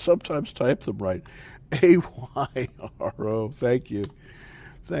don't sometimes type them right. AYRO. Thank you.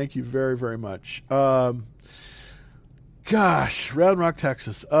 Thank you very, very much. Gosh, Round Rock,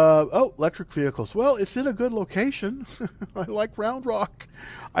 Texas. Electric vehicles. Well, it's in a good location. I like Round Rock.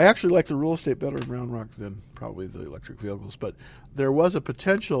 I actually like the real estate better in Round Rock than probably the electric vehicles. But there was a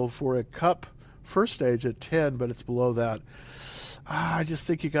potential for a cup first stage at 10, but it's below that. I just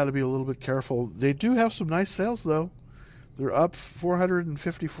think you got to be a little bit careful. They do have some nice sales, though. They're up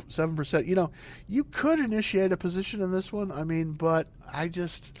 457%. You could initiate a position in this one. I mean, but I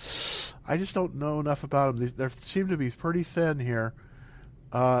just don't know enough about them. They seem to be pretty thin here.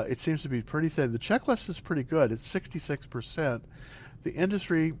 It seems to be pretty thin. The checklist is pretty good. It's 66%. The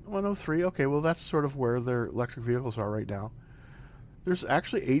industry, 103. Okay, well, that's sort of where their electric vehicles are right now. There's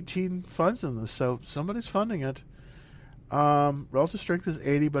actually 18 funds in this, so somebody's funding it. Relative strength is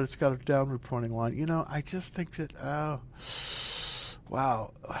 80, but it's got a downward pointing line. I just think that,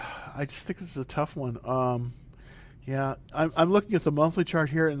 wow. I just think this is a tough one. Yeah, I'm looking at the monthly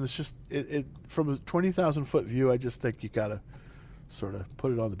chart here, and it's just, from a 20,000 foot view, I just think you got to sort of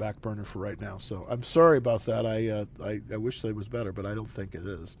put it on the back burner for right now. So I'm sorry about that. I wish it was better, but I don't think it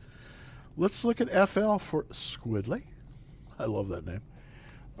is. Let's look at FL for Squidly. I love that name.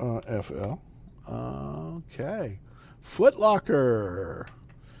 FL. Okay. Foot Locker.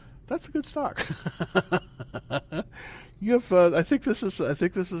 That's a good stock. You have. I think this is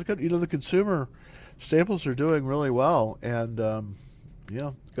good. The consumer staples are doing really well, and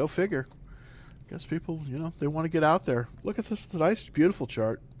go figure. I guess people, they want to get out there. Look at this nice, beautiful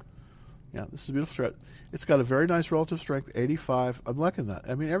chart. Yeah, this is a beautiful chart. It's got a very nice relative strength, 85. I'm liking that.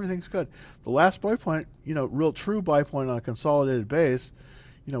 I mean, everything's good. The last buy point, real true buy point on a consolidated base,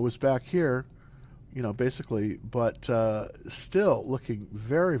 was back here. Basically, but still looking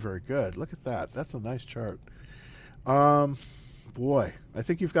very, very good. Look at that. That's a nice chart. Boy, I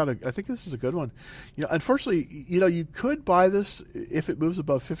think I think this is a good one. Unfortunately, you could buy this if it moves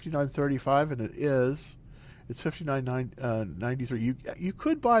above 59.35, and it is. It's 59.93. You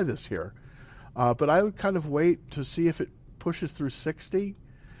could buy this here, but I would kind of wait to see if it pushes through 60.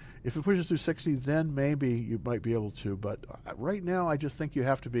 If it pushes through 60, then maybe you might be able to. But right now, I just think you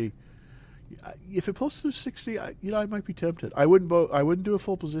have to be. If it pulls through 60, I might be tempted. I wouldn't do a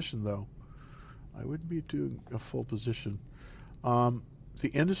full position, though. I wouldn't be doing a full position.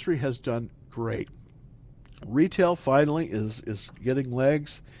 The industry has done great. Retail finally is getting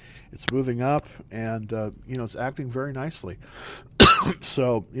legs. It's moving up, and it's acting very nicely.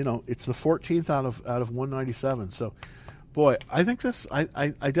 So it's the 14th out of 197. So, boy, I think this.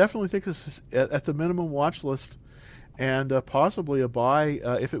 I definitely think this is at the minimum watch list. And possibly a buy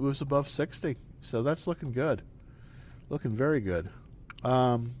if it moves above 60. So that's looking good, looking very good.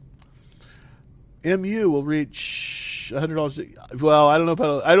 MU will reach $100. Well, I don't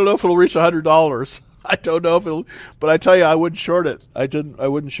know if it'll reach $100. I don't know if it'll, but I tell you, I wouldn't short it. I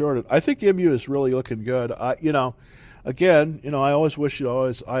wouldn't short it. I think MU is really looking good. Again, I always wish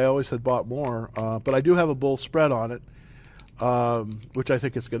I always had bought more, but I do have a bull spread on it, which I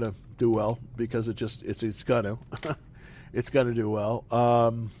think it's going to do well because it's gonna it's gonna do well.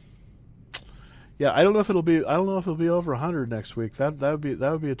 Yeah, I don't know if it'll be over 100 next week. That would be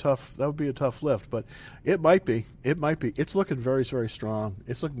a tough lift, but it might be. It's looking very, very strong.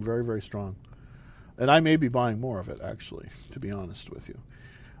 It's looking very, very strong, and I may be buying more of it actually, to be honest with you.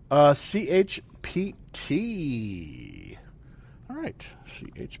 CHPT. All right,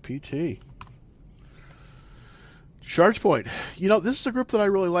 CHPT. ChargePoint. This is a group that I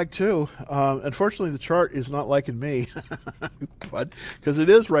really like too. Unfortunately, the chart is not liking me, but because it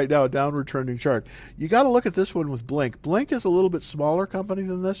is right now a downward trending chart. You got to look at this one with Blink. Blink is a little bit smaller company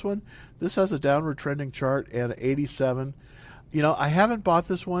than this one. This has a downward trending chart at 87. I haven't bought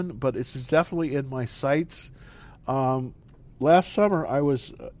this one, but it's definitely in my sights. Last summer I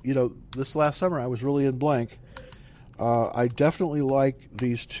was, really in Blink. I definitely like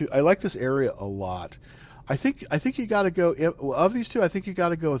these two. I like this area a lot. I think you got to go of these two. I think you got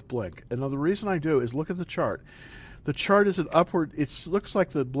to go with Blink. And the reason I do is look at the chart. The chart is an upward. It looks like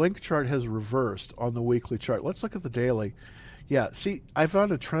the Blink chart has reversed on the weekly chart. Let's look at the daily. Yeah, see, I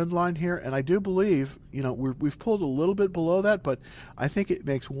found a trend line here, and I do believe, we've pulled a little bit below that, but I think it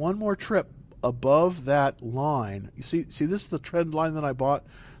makes one more trip above that line. You see, this is the trend line that I bought,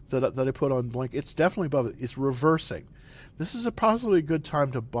 that I put on Blink. It's definitely above it. It's reversing. This is possibly a good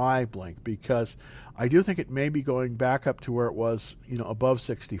time to buy Blink because I do think it may be going back up to where it was, above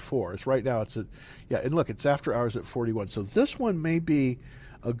 64. It's right now. And look, it's after hours at 41. So this one may be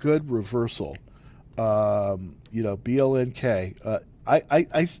a good reversal. BLNK.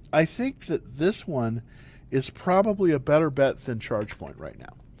 I think that this one is probably a better bet than ChargePoint right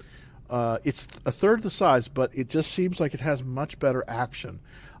now. It's a third the size, but it just seems like it has much better action.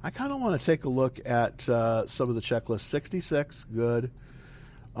 I kind of want to take a look at some of the checklists. 66, good.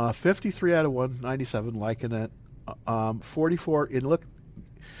 53 out of 197, liking it. 44, and look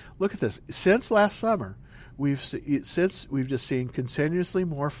at this. Since last summer, we've just seen continuously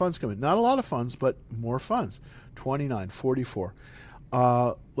more funds come in. Not a lot of funds, but more funds. 29, 44.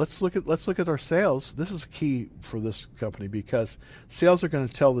 Let's look at our sales. This is key for this company because sales are going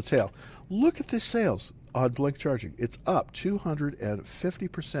to tell the tale. Look at the sales on Blink Charging. It's up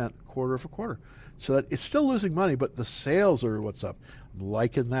 250% quarter over quarter. So that it's still losing money, but the sales are what's up. I'm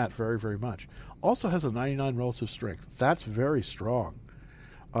liking that very, very much. Also has a 99 relative strength. That's very strong.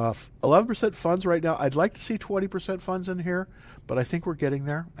 11% funds right now. I'd like to see 20% funds in here, but I think we're getting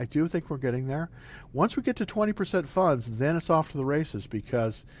there. I do think we're getting there. Once we get to 20% funds, then it's off to the races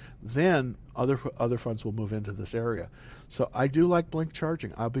because then other funds will move into this area. So I do like Blink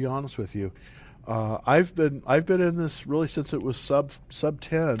Charging. I'll be honest with you. I've been in this really since it was sub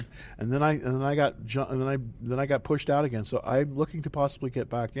 10, and then I got pushed out again. So I'm looking to possibly get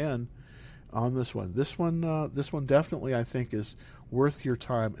back in on this one. This one definitely I think is worth your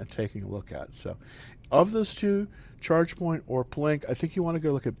time and taking a look at. So, of those two, ChargePoint or Blink, I think you want to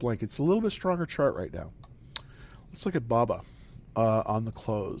go look at Blink. It's a little bit stronger chart right now. Let's look at BABA on the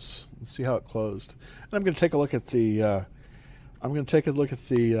close. Let's see how it closed. And I'm going to take a look at the. I'm going to take a look at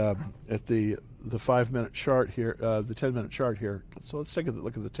the 5-minute chart here, the 10-minute chart here. So let's take a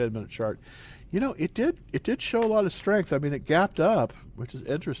look at the 10-minute chart. It did show a lot of strength. I mean, it gapped up, which is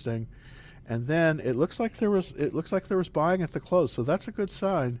interesting, and then it looks like there was buying at the close. So that's a good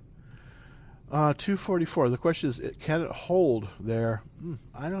sign. 244. The question is, can it hold there?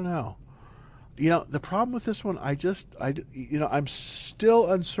 I don't know. The problem with this one, I'm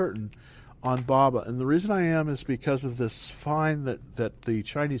still uncertain on BABA, and the reason I am is because of this fine that the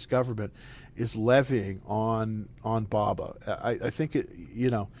Chinese government is levying on BABA. I think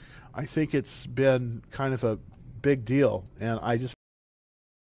I think it's been kind of a big deal, and I just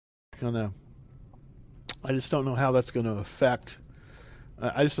don't know how that's going to affect.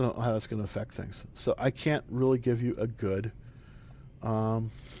 I just don't know how that's going to affect things. So I can't really give you a good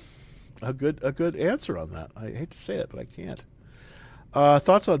answer on that. I hate to say it, but I can't.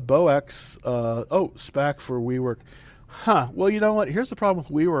 Thoughts on BOEX? SPAC for WeWork. Well, you know what? Here's the problem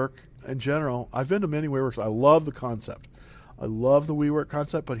with WeWork in general. I've been to many WeWorks. I love the concept. I love the WeWork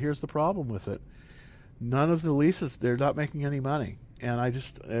concept, but here's the problem with it. None of the leases, they're not making any money. And I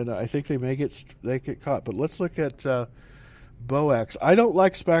think they get caught. But let's look at BOEX. I don't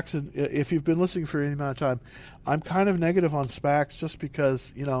like SPACs. And if you've been listening for any amount of time, I'm kind of negative on SPACs just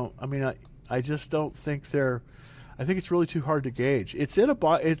because, I just don't think they're. I think it's really too hard to gauge. It's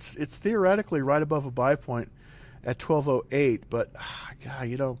it's theoretically right above a buy point at 1208, but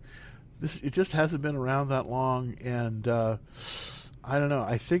God, it just hasn't been around that long, and I don't know.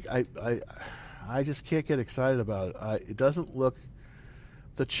 I think I just can't get excited about it. It doesn't look.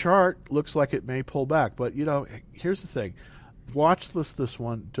 The chart looks like it may pull back, but here's the thing. Watch this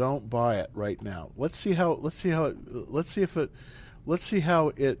one. Don't buy it right now. Let's see how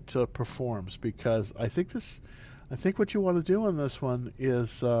it performs, because I think what you want to do on this one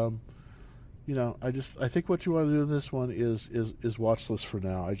is, I think what you want to do in this one is watch this for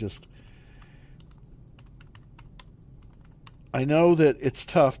now. I know that it's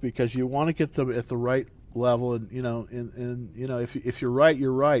tough because you want to get them at the right level, and if you're right,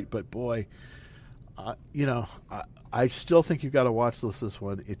 you're right. But boy, I still think you've got to watch this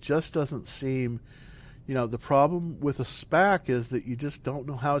one. It just doesn't seem. The problem with a SPAC is that you just don't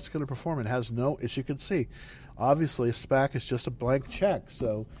know how it's going to perform. It has no, as you can see, obviously a SPAC is just a blank check.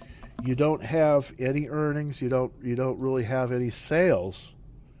 So you don't have any earnings. You don't really have any sales.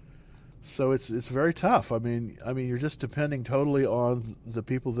 So it's very tough. I mean, you're just depending totally on the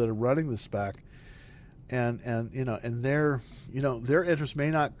people that are running the SPAC. and their their interest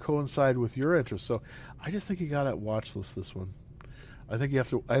may not coincide with your interest. So I just think you got to watch this one. I think you have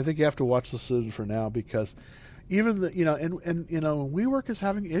to watch this one for now, because even the WeWork is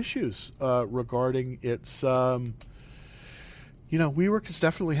having issues regarding its. WeWork is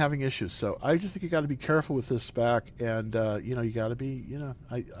definitely having issues. So I just think you got to be careful with this SPAC, and you got to be.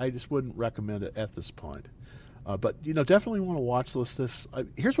 I just wouldn't recommend it at this point. But definitely want to watch list this.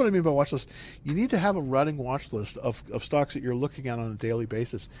 Here's what I mean by watch list. You need to have a running watch list of stocks that you're looking at on a daily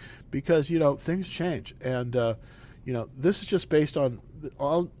basis, because things change, and this is just based on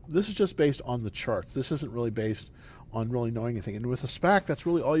the charts. This isn't really based on really knowing anything. And with a SPAC, that's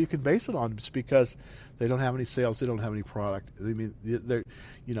really all you can base it on, just because they don't have any sales, they don't have any product. I mean,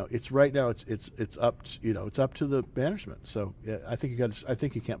 it's right now. It's up. It's up to the management. So yeah, I think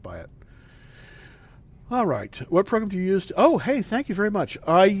you can't buy it. All right. What program do you use? Oh, hey, thank you very much.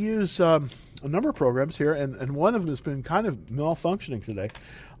 I use a number of programs here, and one of them has been kind of malfunctioning today.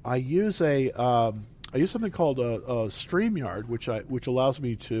 I use something called StreamYard, which allows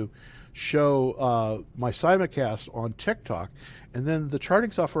me to show my simulcast on TikTok, and then the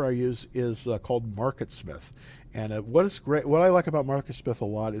charting software I use is called MarketSmith. And what I like about MarketSmith a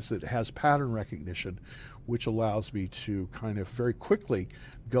lot is that it has pattern recognition, which allows me to kind of very quickly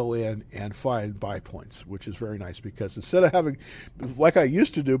go in and find buy points, which is very nice, because instead of having, like I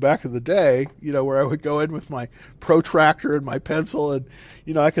used to do back in the day, where I would go in with my protractor and my pencil, and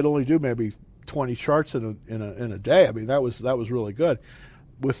I could only do maybe 20 charts in a day. I mean, that was really good.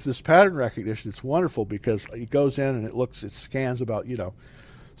 With this pattern recognition, it's wonderful, because it goes in and it scans about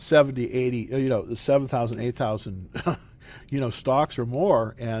 70, 80, 7,000, 8,000 stocks or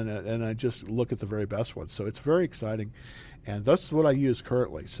more, and I just look at the very best ones. So it's very exciting, and that's what I use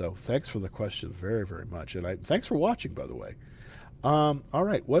currently. So thanks for the question very, very much, and thanks for watching, by the way. All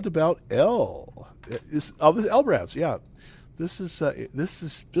right, what about L? This L Brands? Yeah, this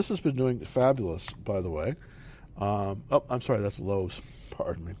has been doing fabulous, by the way. I'm sorry, that's Lowe's.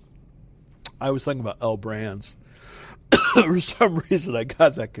 Pardon me. I was thinking about L Brands. For some reason, I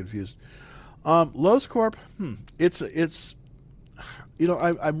got that confused. Lowe's Corp. I'm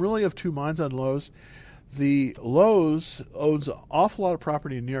really of two minds on Lowe's. The Lowe's owns an awful lot of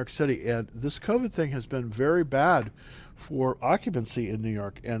property in New York City, and this COVID thing has been very bad for occupancy in New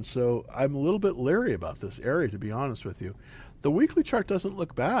York, and so I'm a little bit leery about this area, to be honest with you. The weekly chart doesn't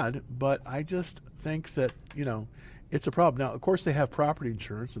look bad, but I just think that, it's a problem. Now, of course, they have property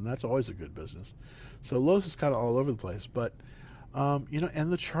insurance, and that's always a good business. So Lowe's is kind of all over the place, but,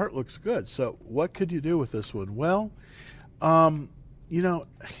 and the chart looks good. So what could you do with this one? Well,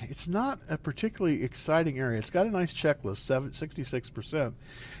 it's not a particularly exciting area. It's got a nice checklist, 66%,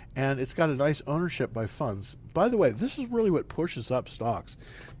 and it's got a nice ownership by funds. By the way, this is really what pushes up stocks.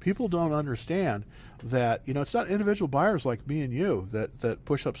 People don't understand that, it's not individual buyers like me and you that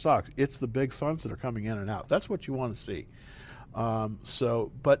push up stocks. It's the big funds that are coming in and out. That's what you want to see.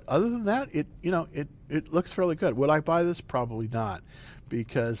 But other than that, it looks fairly good. Would I buy this? Probably not,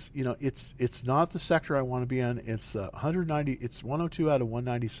 because it's not the sector I want to be in. It's 190. It's 102 out of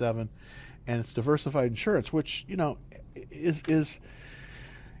 197, and it's diversified insurance, which is.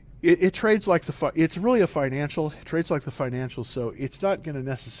 It trades like it's really a financial. It trades like the financial, so it's not going to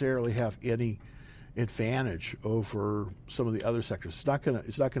necessarily have any advantage over some of the other sectors. It's not going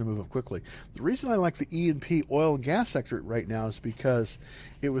to move up quickly. The reason I like the E&P oil and gas sector right now is because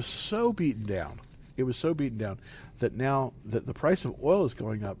it was so beaten down. It was so beaten down that now that the price of oil is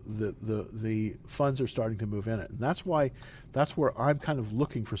going up, the funds are starting to move in it, and that's where I'm kind of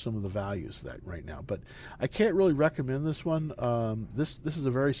looking for some of the values that right now. But I can't really recommend this one. This is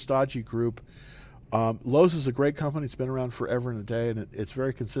a very stodgy group. Lowe's is a great company. It's been around forever and a day, and it's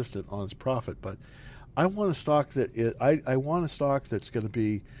very consistent on its profit. But I want a stock I want a stock that's going to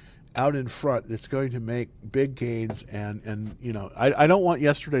be out in front. That's going to make big gains, and I don't want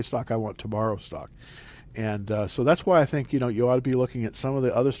yesterday's stock. I want tomorrow's stock. And so that's why I think you ought to be looking at some of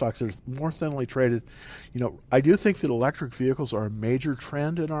the other stocks that are more thinly traded. I do think that electric vehicles are a major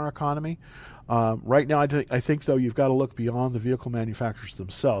trend in our economy. Right now, I think, though, you've got to look beyond the vehicle manufacturers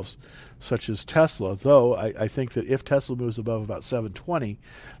themselves, such as Tesla, though I think that if Tesla moves above about 720,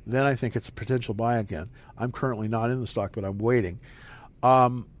 then I think it's a potential buy again. I'm currently not in the stock, but I'm waiting.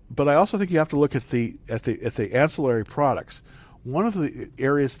 But I also think you have to look at the ancillary products. One of the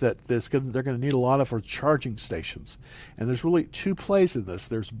areas that they're going to need a lot of are charging stations. And there's really two plays in this.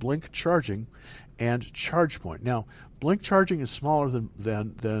 There's Blink Charging and ChargePoint. Now, Blink Charging is smaller than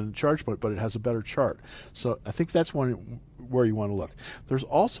ChargePoint, but it has a better chart. So I think that's one where you want to look. There's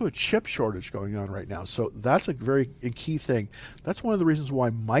also a chip shortage going on right now, so that's a very key thing. That's one of the reasons why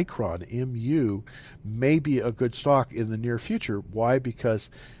Micron, MU, may be a good stock in the near future. Why? Because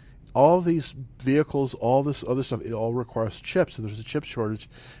all these vehicles, all this other stuff, it all requires chips, and there's a chip shortage.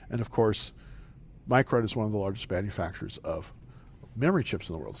 And of course, Micron is one of the largest manufacturers of memory chips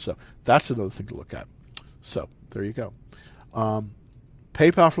in the world. So that's another thing to look at. So there you go.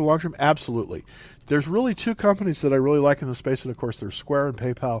 PayPal for the long term, absolutely. There's really two companies that I really like in the space, and of course there's Square and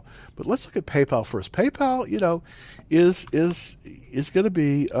PayPal. But let's look at PayPal first. PayPal, is going to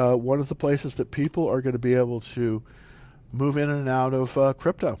be one of the places that people are going to be able to move in and out of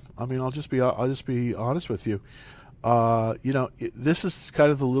crypto. I mean, I'll just be honest with you. This is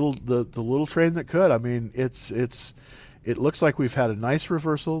kind of the little train that could. I mean, it looks like we've had a nice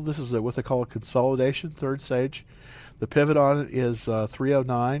reversal. This is what they call a consolidation, third stage. The pivot on it is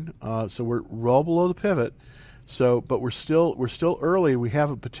 309, so we're well below the pivot. So, but we're still early. We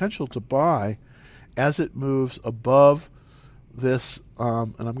have a potential to buy as it moves above this,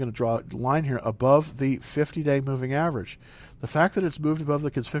 and I'm going to draw a line here, above the 50-day moving average. The fact that it's moved above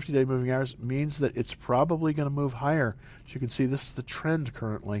the 50-day moving average means that it's probably going to move higher. As you can see, this is the trend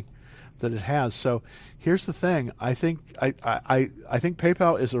currently that it has. So here's the thing. I think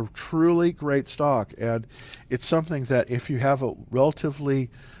PayPal is a truly great stock, and it's something that if you have a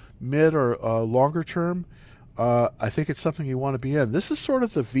relatively mid or longer term, I think it's something you want to be in. This is sort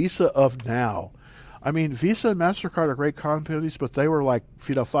of the Visa of now. I mean, Visa and MasterCard are great companies, but they were like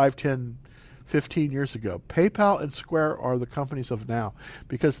 5, 10, 15 years ago. PayPal and Square are the companies of now,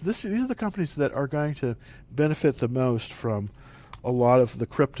 because these are the companies that are going to benefit the most from a lot of the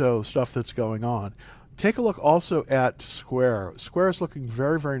crypto stuff that's going on. Take a look also at Square. Square is looking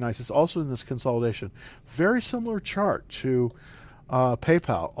very, very nice. It's also in this consolidation. Very similar chart to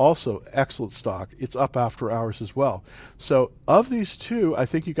PayPal. Also excellent stock. It's up after hours as well. So of these two, I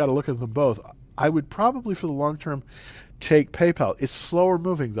think you got to look at them both. I would probably, for the long term, take PayPal. It's slower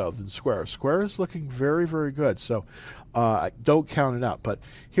moving though than Square. Square is looking very, very good. So don't count it out. But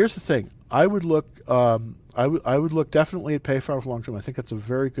here's the thing. I would look. I would look definitely at PayPal for long term. I think that's a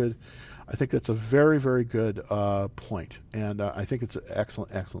very good. I think that's a very, very good point, and I think it's an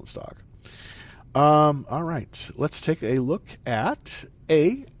excellent stock. All right, let's take a look at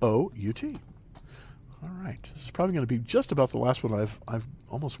AOUT. All right, this is probably going to be just about the last one. I've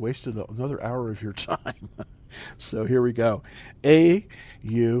almost wasted another hour of your time. So here we go. AOUT.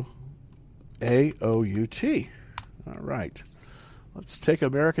 All right. Let's take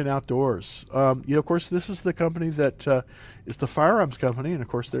American Outdoors. Of course, this is the company that is the firearms company, and of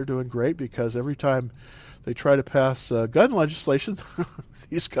course, they're doing great because every time they try to pass gun legislation,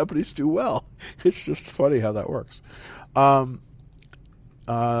 these companies do well. It's just funny how that works.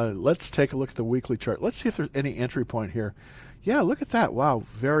 Let's take a look at the weekly chart. Let's see if there's any entry point here. Yeah, look at that. Wow,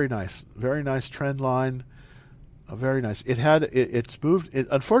 very nice trend line. Very nice. It's moved.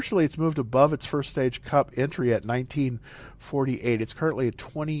 Unfortunately, it's moved above its first stage cup entry at 1948. It's currently at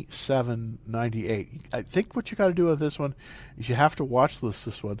 27.98. I think what you got to do with this one is you have to watch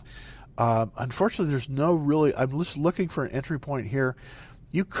this one. Unfortunately, there's no really. I'm just looking for an entry point here.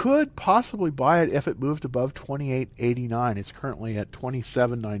 You could possibly buy it if it moved above 28.89. It's currently at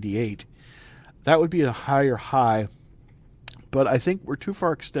 27.98. That would be a higher high, but I think we're too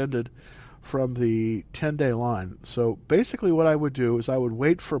far extended from the 10-day line. So basically what I would do is I would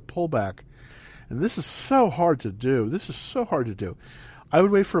wait for a pullback. And this is so hard to do. I would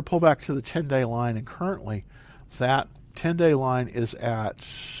wait for a pullback to the 10-day line, and currently that 10-day line is at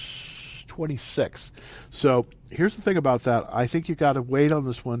 26. So here's the thing about that. I think you got to wait on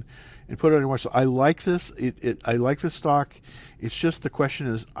this one and put it on your watch. So I like this. I like this stock. It's just the question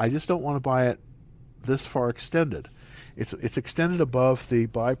is I just don't want to buy it this far extended. It's extended above the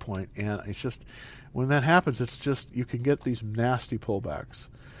buy point, and it's just when that happens, it's just you can get these nasty pullbacks.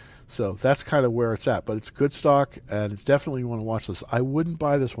 So that's kind of where it's at. But it's good stock, and it's definitely you want to watch this. I wouldn't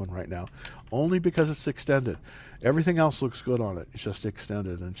buy this one right now, only because it's extended. Everything else looks good on it. It's just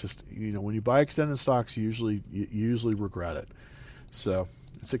extended, and it's just when you buy extended stocks, you usually regret it. So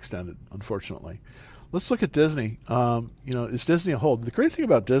it's extended, unfortunately. Let's look at Disney. Is Disney a hold? The great thing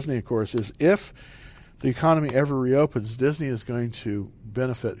about Disney, of course, is if the economy ever reopens, Disney is going to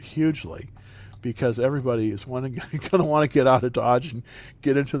benefit hugely because everybody is going to want to get out of Dodge and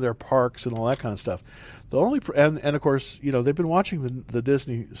get into their parks and all that kind of stuff. And of course, they've been watching the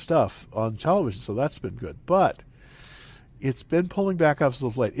Disney stuff on television, so that's been good. But it's been pulling back up as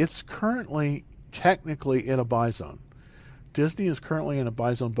of late. It's currently technically in a buy zone. Disney is currently in a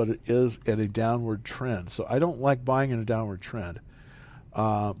buy zone, but it is in a downward trend. So I don't like buying in a downward trend.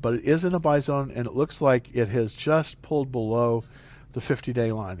 but it is in a buy zone, and it looks like it has just pulled below the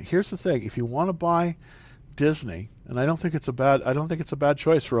 50-day line. Here's the thing: if you want to buy Disney, and I don't think it's a bad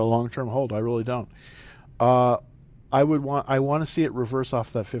choice for a long-term hold. I really don't. I want to see it reverse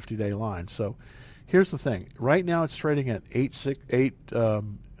off that 50-day line. So here's the thing: right now it's trading at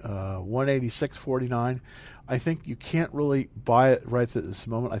 186.49. I think you can't really buy it right at this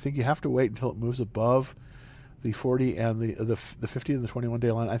moment. I think you have to wait until it moves above the 40 and the 50 and the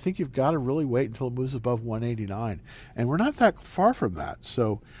 21-day line. I think you've got to really wait until it moves above 189, and we're not that far from that.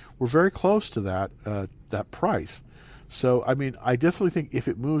 So we're very close to that price. So I mean, I definitely think if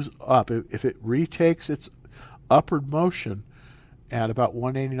it moves up, if it retakes its upward motion at about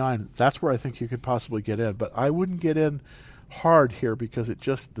 189, that's where I think you could possibly get in. But I wouldn't get in hard here because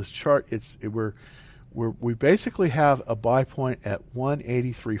this chart we basically have a buy point at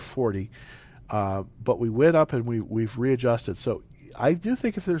 183.40. But we went up and we've readjusted. So I do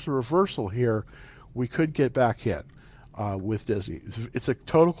think if there's a reversal here, we could get back in with Disney. It's a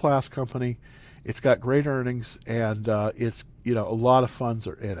total class company. It's got great earnings, and it's a lot of funds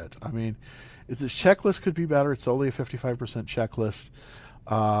are in it. I mean, the checklist could be better. It's only a 55% checklist,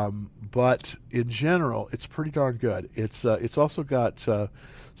 but in general, it's pretty darn good. It's also got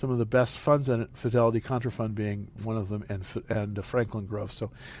some of the best funds in it, Fidelity Contrafund being one of them, and Franklin Growth.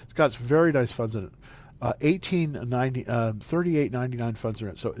 So it's got very nice funds in it. 38.99 funds are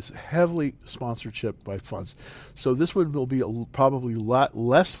in it. So it's heavily sponsorship by funds. So this one will be probably a lot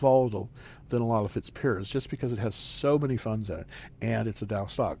less volatile than a lot of its peers, just because it has so many funds in it, and it's a Dow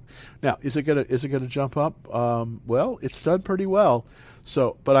stock. Now, is it gonna jump up? Well, it's done pretty well.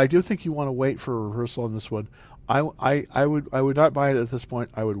 So, but I do think you want to wait for a reversal on this one. I would not buy it at this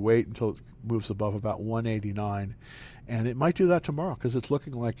point. I would wait until it moves above about 189, and it might do that tomorrow because it's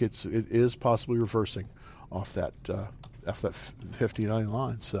looking like it is possibly reversing off that 59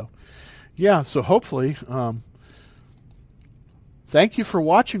 line. So, yeah. So hopefully, thank you for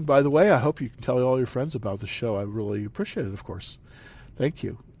watching. By the way, I hope you can tell all your friends about the show. I really appreciate it. Of course, thank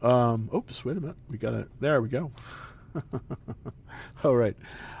you. Oops, wait a minute. There we go. All right.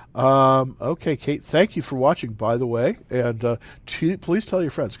 Okay, Kate, thank you for watching, by the way, and please tell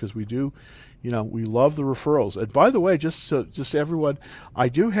your friends, because we do, we love the referrals. And by the way, just everyone, I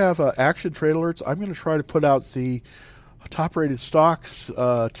do have action trade alerts. I'm going to try to put out the top-rated stocks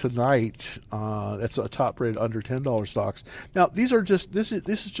tonight. That's a top-rated under $10 stocks. Now, this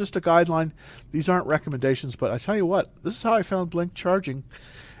is just a guideline. These aren't recommendations, but I tell you what, this is how I found Blink charging.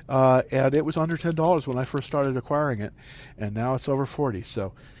 And it was under $10 when I first started acquiring it, and now it's over 40.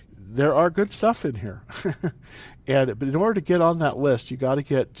 So there are good stuff in here. But in order to get on that list, you got to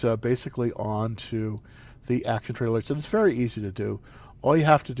get basically onto the action trade alerts, and it's very easy to do. All you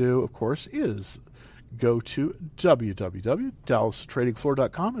have to do, of course, is go to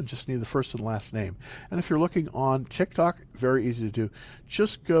www.dallastradingfloor.com and just need the first and last name. And if you're looking on TikTok, very easy to do.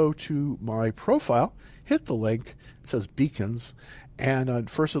 Just go to my profile, hit the link. It says Beacons, and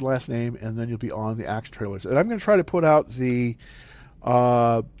first and last name, and then you'll be on the action trailers. And I'm going to try to put out the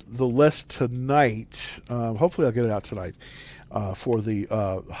list tonight. Hopefully, I'll get it out tonight for the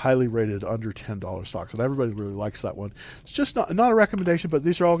highly rated under $10 stocks, and everybody really likes that one. It's just not a recommendation, but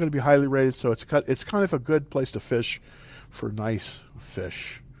these are all going to be highly rated, so it's kind of a good place to fish for nice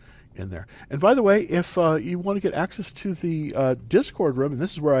fish in there. And by the way, if you want to get access to the Discord room, and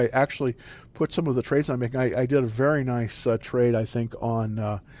this is where I actually put some of the trades I'm making. I did a very nice trade, I think,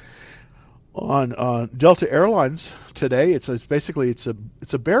 on Delta Airlines today. It's basically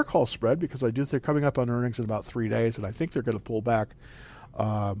a bear call spread because I do think they're coming up on earnings in about 3 days, and I think they're going to pull back.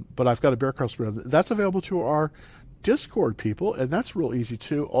 But I've got a bear call spread that's available to our Discord people, and that's real easy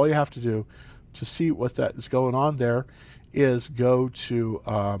too. All you have to do to see what that is going on is go to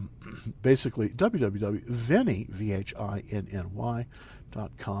basically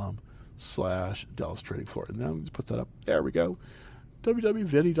www.vinny.com/Dallas Trading Floor. And then I'm going to put that up. There we go.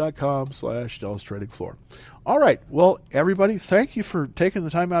 www.vinny.com/Dallas Trading Floor. All right. Well, everybody, thank you for taking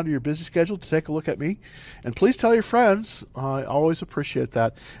the time out of your busy schedule to take a look at me. And please tell your friends. I always appreciate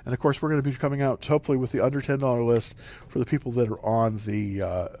that. And, of course, we're going to be coming out, hopefully, with the under $10 list for the people that are on the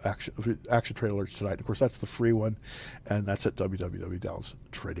Action Trade Alerts tonight. Of course, that's the free one, and that's at www.Dallas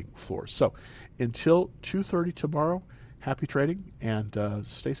Trading Floor. So until 2:30 tomorrow, happy trading and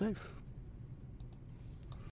stay safe.